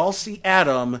vision, y'all see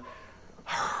Adam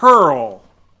hurl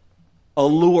a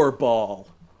lure ball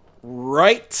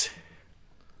right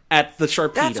at the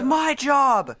Sharpedo. That's my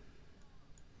job.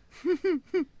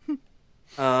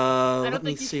 I don't Let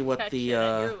me think you see can what catch the it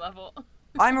at your level.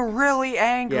 I'm really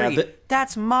angry. Yeah,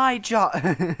 That's my job.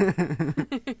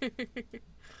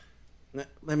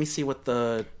 let me see what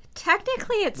the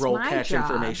Technically, it's roll my catch job.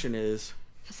 information is.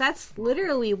 'Cause that's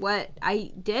literally what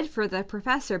I did for the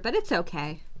professor, but it's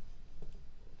okay.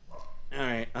 All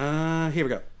right, here we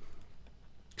go.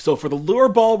 So for the lure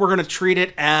ball, we're gonna treat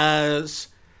it as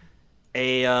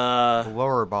a.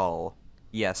 Lower ball.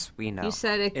 Yes, we know. You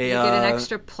said you get an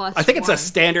extra plus. I think it's a 1.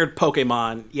 standard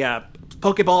Pokemon. Yeah,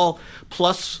 Pokeball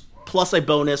plus a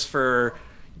bonus for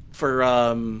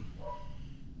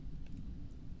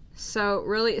So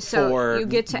For you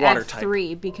get to water add type.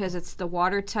 3 because it's the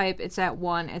water type. It's at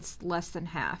 1. It's less than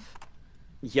half.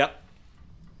 Yep.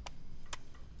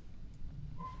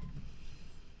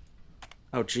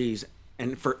 Oh, geez.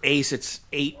 And for ace, it's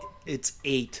 8. It's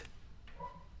 8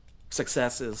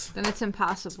 successes. Then it's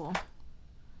impossible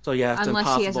So yeah, it's unless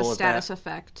impossible he has a with status that.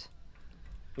 effect.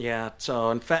 Yeah.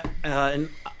 So in fact, on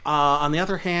the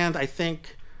other hand, I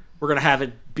think we're gonna have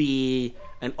it be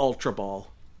an Ultra Ball.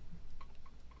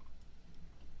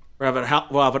 We'll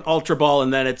have an Ultra Ball,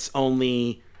 and then it's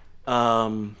only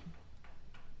that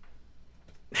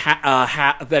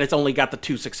it's only got the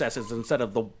 2 successes instead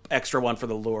of the extra one for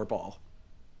the Lure Ball.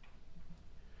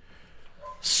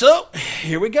 So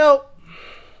here we go.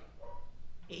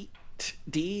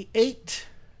 8d8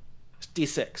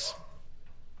 d6.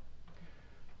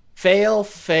 Fail,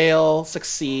 fail,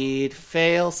 succeed,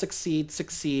 fail, succeed,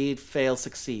 succeed, fail,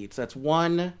 succeed. So that's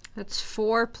 1, That's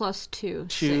 4 plus 2.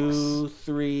 2,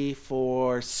 3,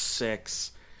 4,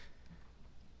 6.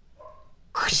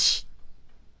 6.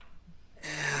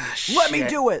 Let me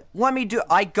do it.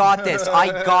 I got this.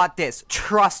 I got this.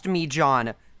 Trust me,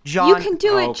 John. John, You can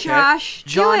do it, Okay. Josh.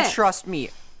 John, do it. trust me.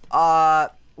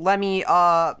 Let me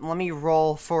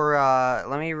roll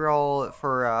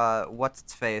for what's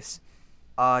its face?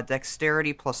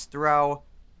 Dexterity plus throw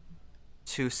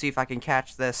to see if I can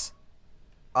catch this.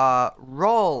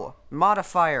 Roll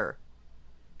modifier.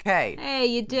 Okay. Hey,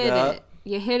 you did Yeah. it.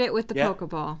 You hit it with the Yeah.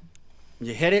 Pokeball.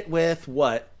 You hit it with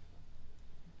what?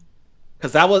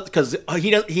 Because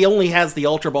he only has the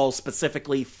Ultra Ball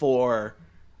specifically for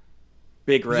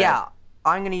Big Red. Yeah,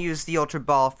 I'm gonna use the Ultra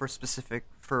Ball for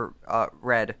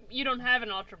Red. You don't have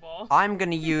an Ultra Ball. I'm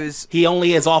gonna use. He has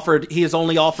only offered you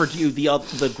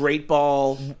the Great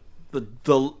Ball,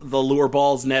 the Lure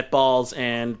Balls, Net Balls,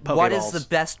 and Pokeballs. What is the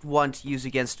best one to use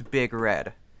against Big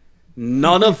Red?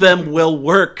 None of them will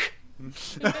work.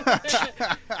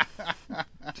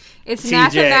 It's TJ.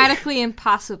 mathematically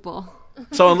impossible.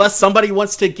 So unless somebody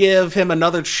wants to give him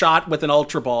another shot with an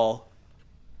Ultra Ball,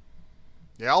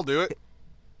 Yeah, I'll do it.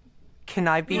 Can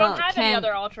I be? We don't have any Ken-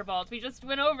 other Ultra Balls. We just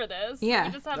went over this. Yeah.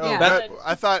 We just have No, Yeah. that.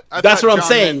 I thought that's what I'm John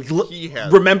saying. meant he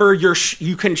had. Remember,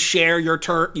 you can share your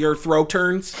throw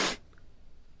turns.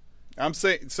 I'm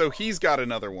saying so. He's got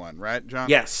another one, right, John?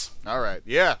 Yes. All right.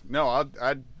 Yeah. No,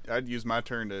 I'd use my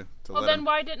turn to Well, let then him.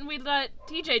 why didn't we let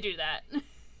TJ do that?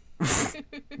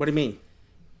 What do you mean?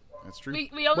 That's true. We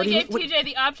What only do you- gave TJ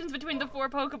the options between the 4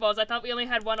 Pokeballs. I thought we only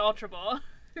had one Ultra Ball.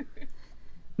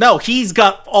 No, he's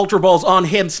got Ultra Balls on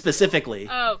him specifically.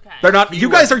 Okay. They're not. He You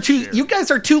guys are wasn't too. sure. You guys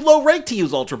are too low rate to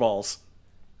use Ultra Balls.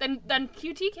 Then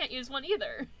QT can't use one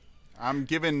either. I'm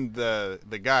giving the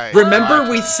guy. Remember,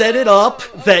 we set it up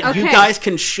that you Okay. guys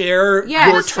can share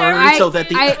Yes, your sir, turn so that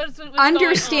the. I What's going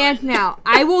understand on? now.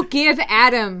 I will give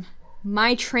Adam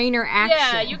my trainer action.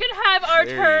 Yeah, you can have our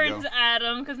There you turns, go.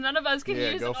 Adam, because none of us can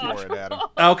Yeah, use go an for it, Ultra Adam.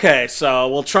 Ball. Okay, so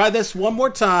we'll try this one more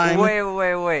time.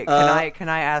 Wait. Can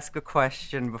I ask a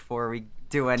question before we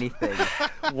do anything?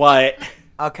 What?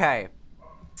 Okay.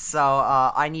 So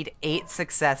I need 8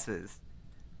 successes.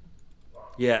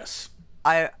 Yes,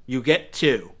 I you get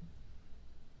 2.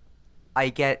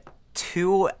 get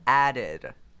 2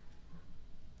 added.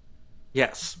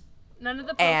 Yes. None of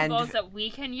the And- Pokeballs that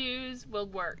we can use will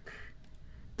work.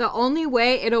 The only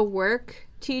way it'll work,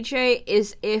 TJ,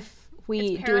 is if we It's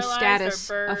do a paralyzed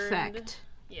status or burned. effect.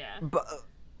 Yeah.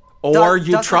 Or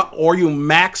doesn't- or you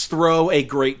max throw a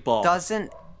Great Ball.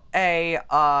 Doesn't a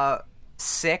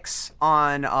 6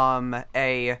 on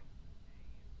a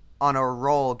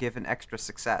roll give an extra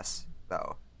success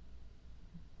though?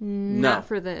 No. Not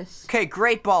for this. Okay,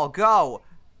 Great Ball, go!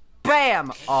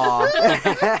 Bam! Aw.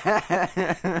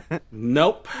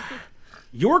 Nope.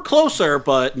 You were closer,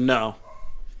 but no.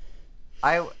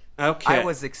 I Okay.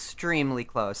 was extremely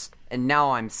close, and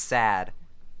now I'm sad.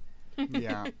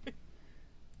 Yeah.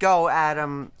 Go,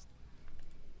 Adam.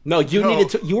 No, you No. needed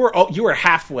to. You were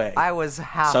halfway. I was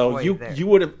halfway So you there.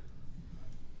 would have.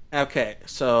 Okay,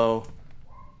 so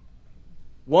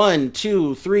 1,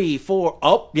 2, 3, 4.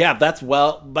 Oh, yeah, that's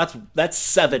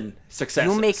 7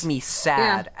 successes. You make me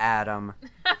sad, Adam.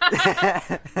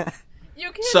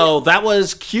 You can. So that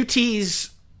was QT's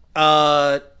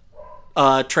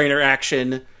trainer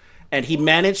action, and he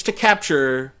managed to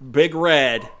capture Big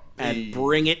Red and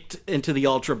bring it into the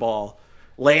Ultra Ball,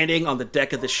 landing on the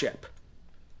deck of the ship.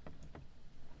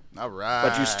 All right.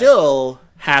 But you still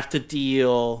have to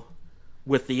deal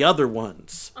with the other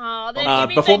ones. Aw, then you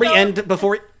mean Before they we don't-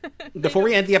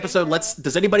 end the episode,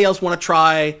 does anybody else want to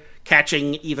try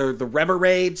catching either the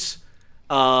Remoraid's,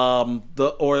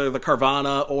 the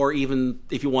Carvanha, or even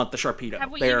if you want the Sharpedo.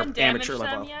 Have we They're even damaged amateur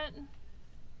them level. yet?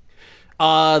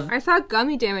 I thought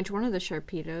Gummy damaged one of the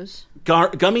Sharpedos.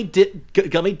 Gummy did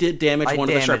damage I one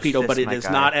of the damaged Sharpedo, this, but it my is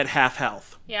guy. not at half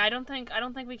health. Yeah, I don't think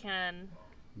we can.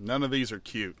 None of these are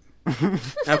cute.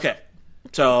 Okay,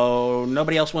 so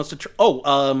nobody else wants to.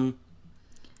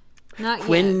 Not yet.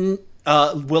 Quinn.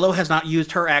 Willow has not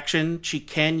used her action. She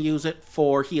can use it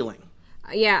for healing.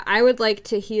 Yeah, I would like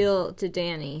to heal to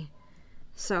Danny.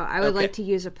 So I would Okay. like to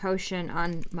use a potion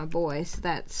on my boy. So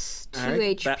that's 2 All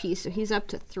right, HP. So he's up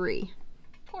to 3.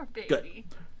 Poor baby. Good.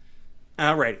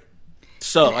 Alrighty.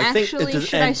 So I think Actually,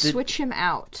 should I switch him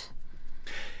out?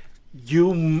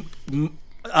 you? If you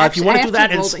Actually, want I to do have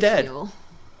that roll to instead, heal.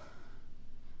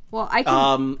 Well, I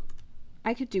can.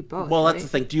 I could do both. well, right? that's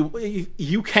the thing.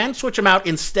 You can switch them out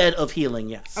instead of healing?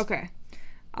 Yes. Okay.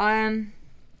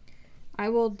 I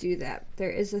will do that. There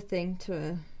is a thing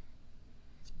to.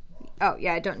 Oh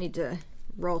yeah, I don't need to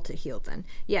roll to heal then.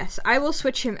 Yes, I will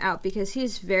switch him out because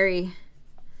he's very.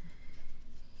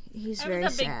 He's That very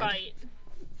was a big sad. bite.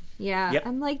 Yeah, Yep.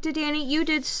 I'm like, Danny, you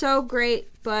did so great,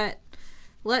 but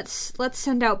let's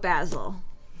send out Basil.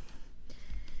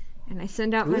 And I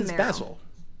send out Who my is Meryl. Basil?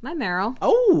 My Meryl.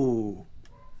 Oh,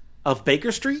 of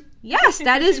Baker Street. Yes,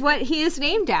 that is what he is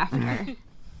named after. I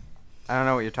don't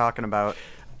know what you're talking about.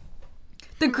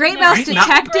 The Great Mouse Great Mouse-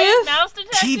 Detective. Great Mouse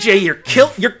Detective. TJ, you're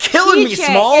killing me, TJ,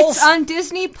 Smalls. it's on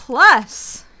Disney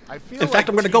Plus. I feel In fact, like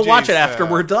I'm going to go watch it TJ's, after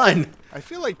we're done. I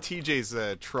feel like TJ's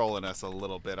trolling us a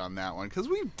little bit on that one, because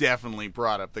we've definitely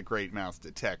brought up the Great Mouse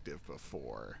Detective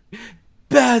before.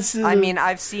 Basil. I mean,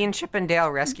 I've seen Chip and Dale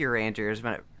Rescue Rangers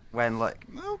when like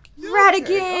Okay,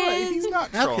 Ratigan! all right, he's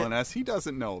not trolling us. He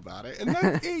doesn't know about it. And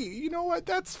that, hey, you know what?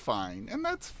 That's fine. And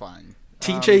that's fine.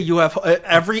 TJ, you have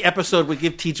every episode we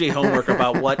give TJ homework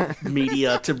about what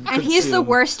media to consume. And he's the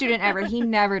worst student ever. He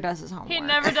never does his homework. He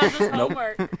never does his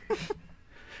homework.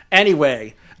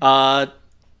 Anyway, I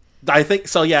think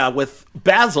so. Yeah, with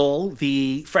Basil,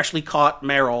 the freshly caught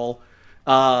Meryl,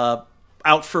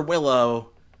 out for Willow.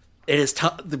 It is.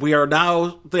 We are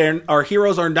now. Our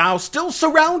heroes are now still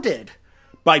surrounded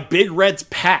by Big Red's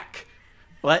pack,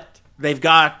 but they've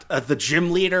got the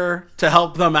gym leader to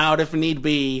help them out if need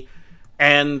be,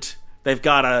 and they've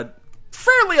got a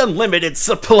fairly unlimited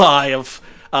supply of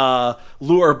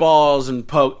lure balls and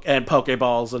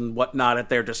pokeballs and whatnot at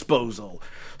their disposal.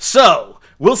 So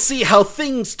we'll see how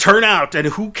things turn out and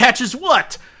who catches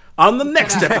what on the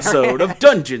next episode of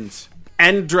Dungeons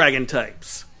and Dragon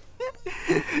Types.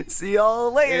 see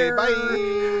y'all Hey, later.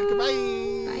 bye.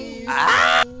 Goodbye.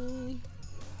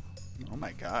 Oh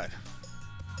my god.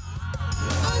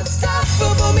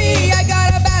 Unstoppable me, I got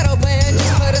a battle plan.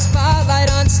 Just put a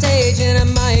spotlight on stage and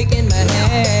a mic in my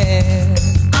hand.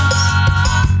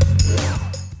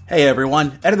 Hey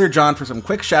everyone, Editor John for some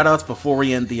quick shoutouts before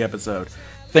we end the episode.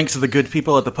 Thanks to the good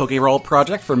people at the PokeRoll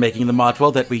Project for making the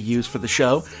module that we use for the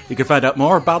show. You can find out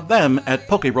more about them at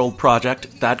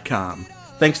PokeRollProject.com.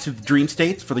 Thanks to the Dream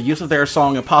States for the use of their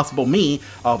song Impossible Me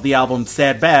of the album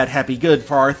Sad Bad, Happy Good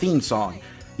for our theme song.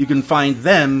 You can find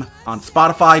them on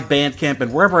Spotify, Bandcamp,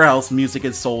 and wherever else music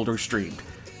is sold or streamed.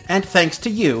 And thanks to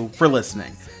you for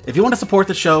listening. If you want to support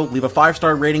the show, leave a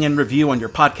 5-star rating and review on your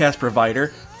podcast provider.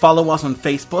 Follow us on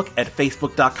Facebook at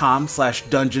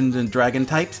facebook.com/Dungeons and Dragon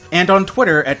Types, and on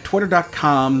Twitter at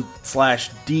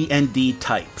twitter.com/DND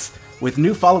Types, with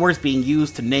new followers being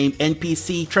used to name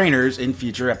NPC trainers in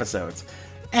future episodes.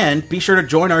 And be sure to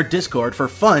join our Discord for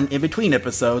fun in between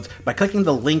episodes by clicking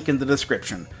the link in the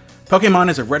description. Pokemon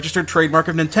is a registered trademark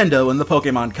of Nintendo and the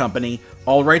Pokemon Company,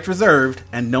 all rights reserved,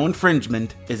 and no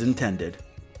infringement is intended.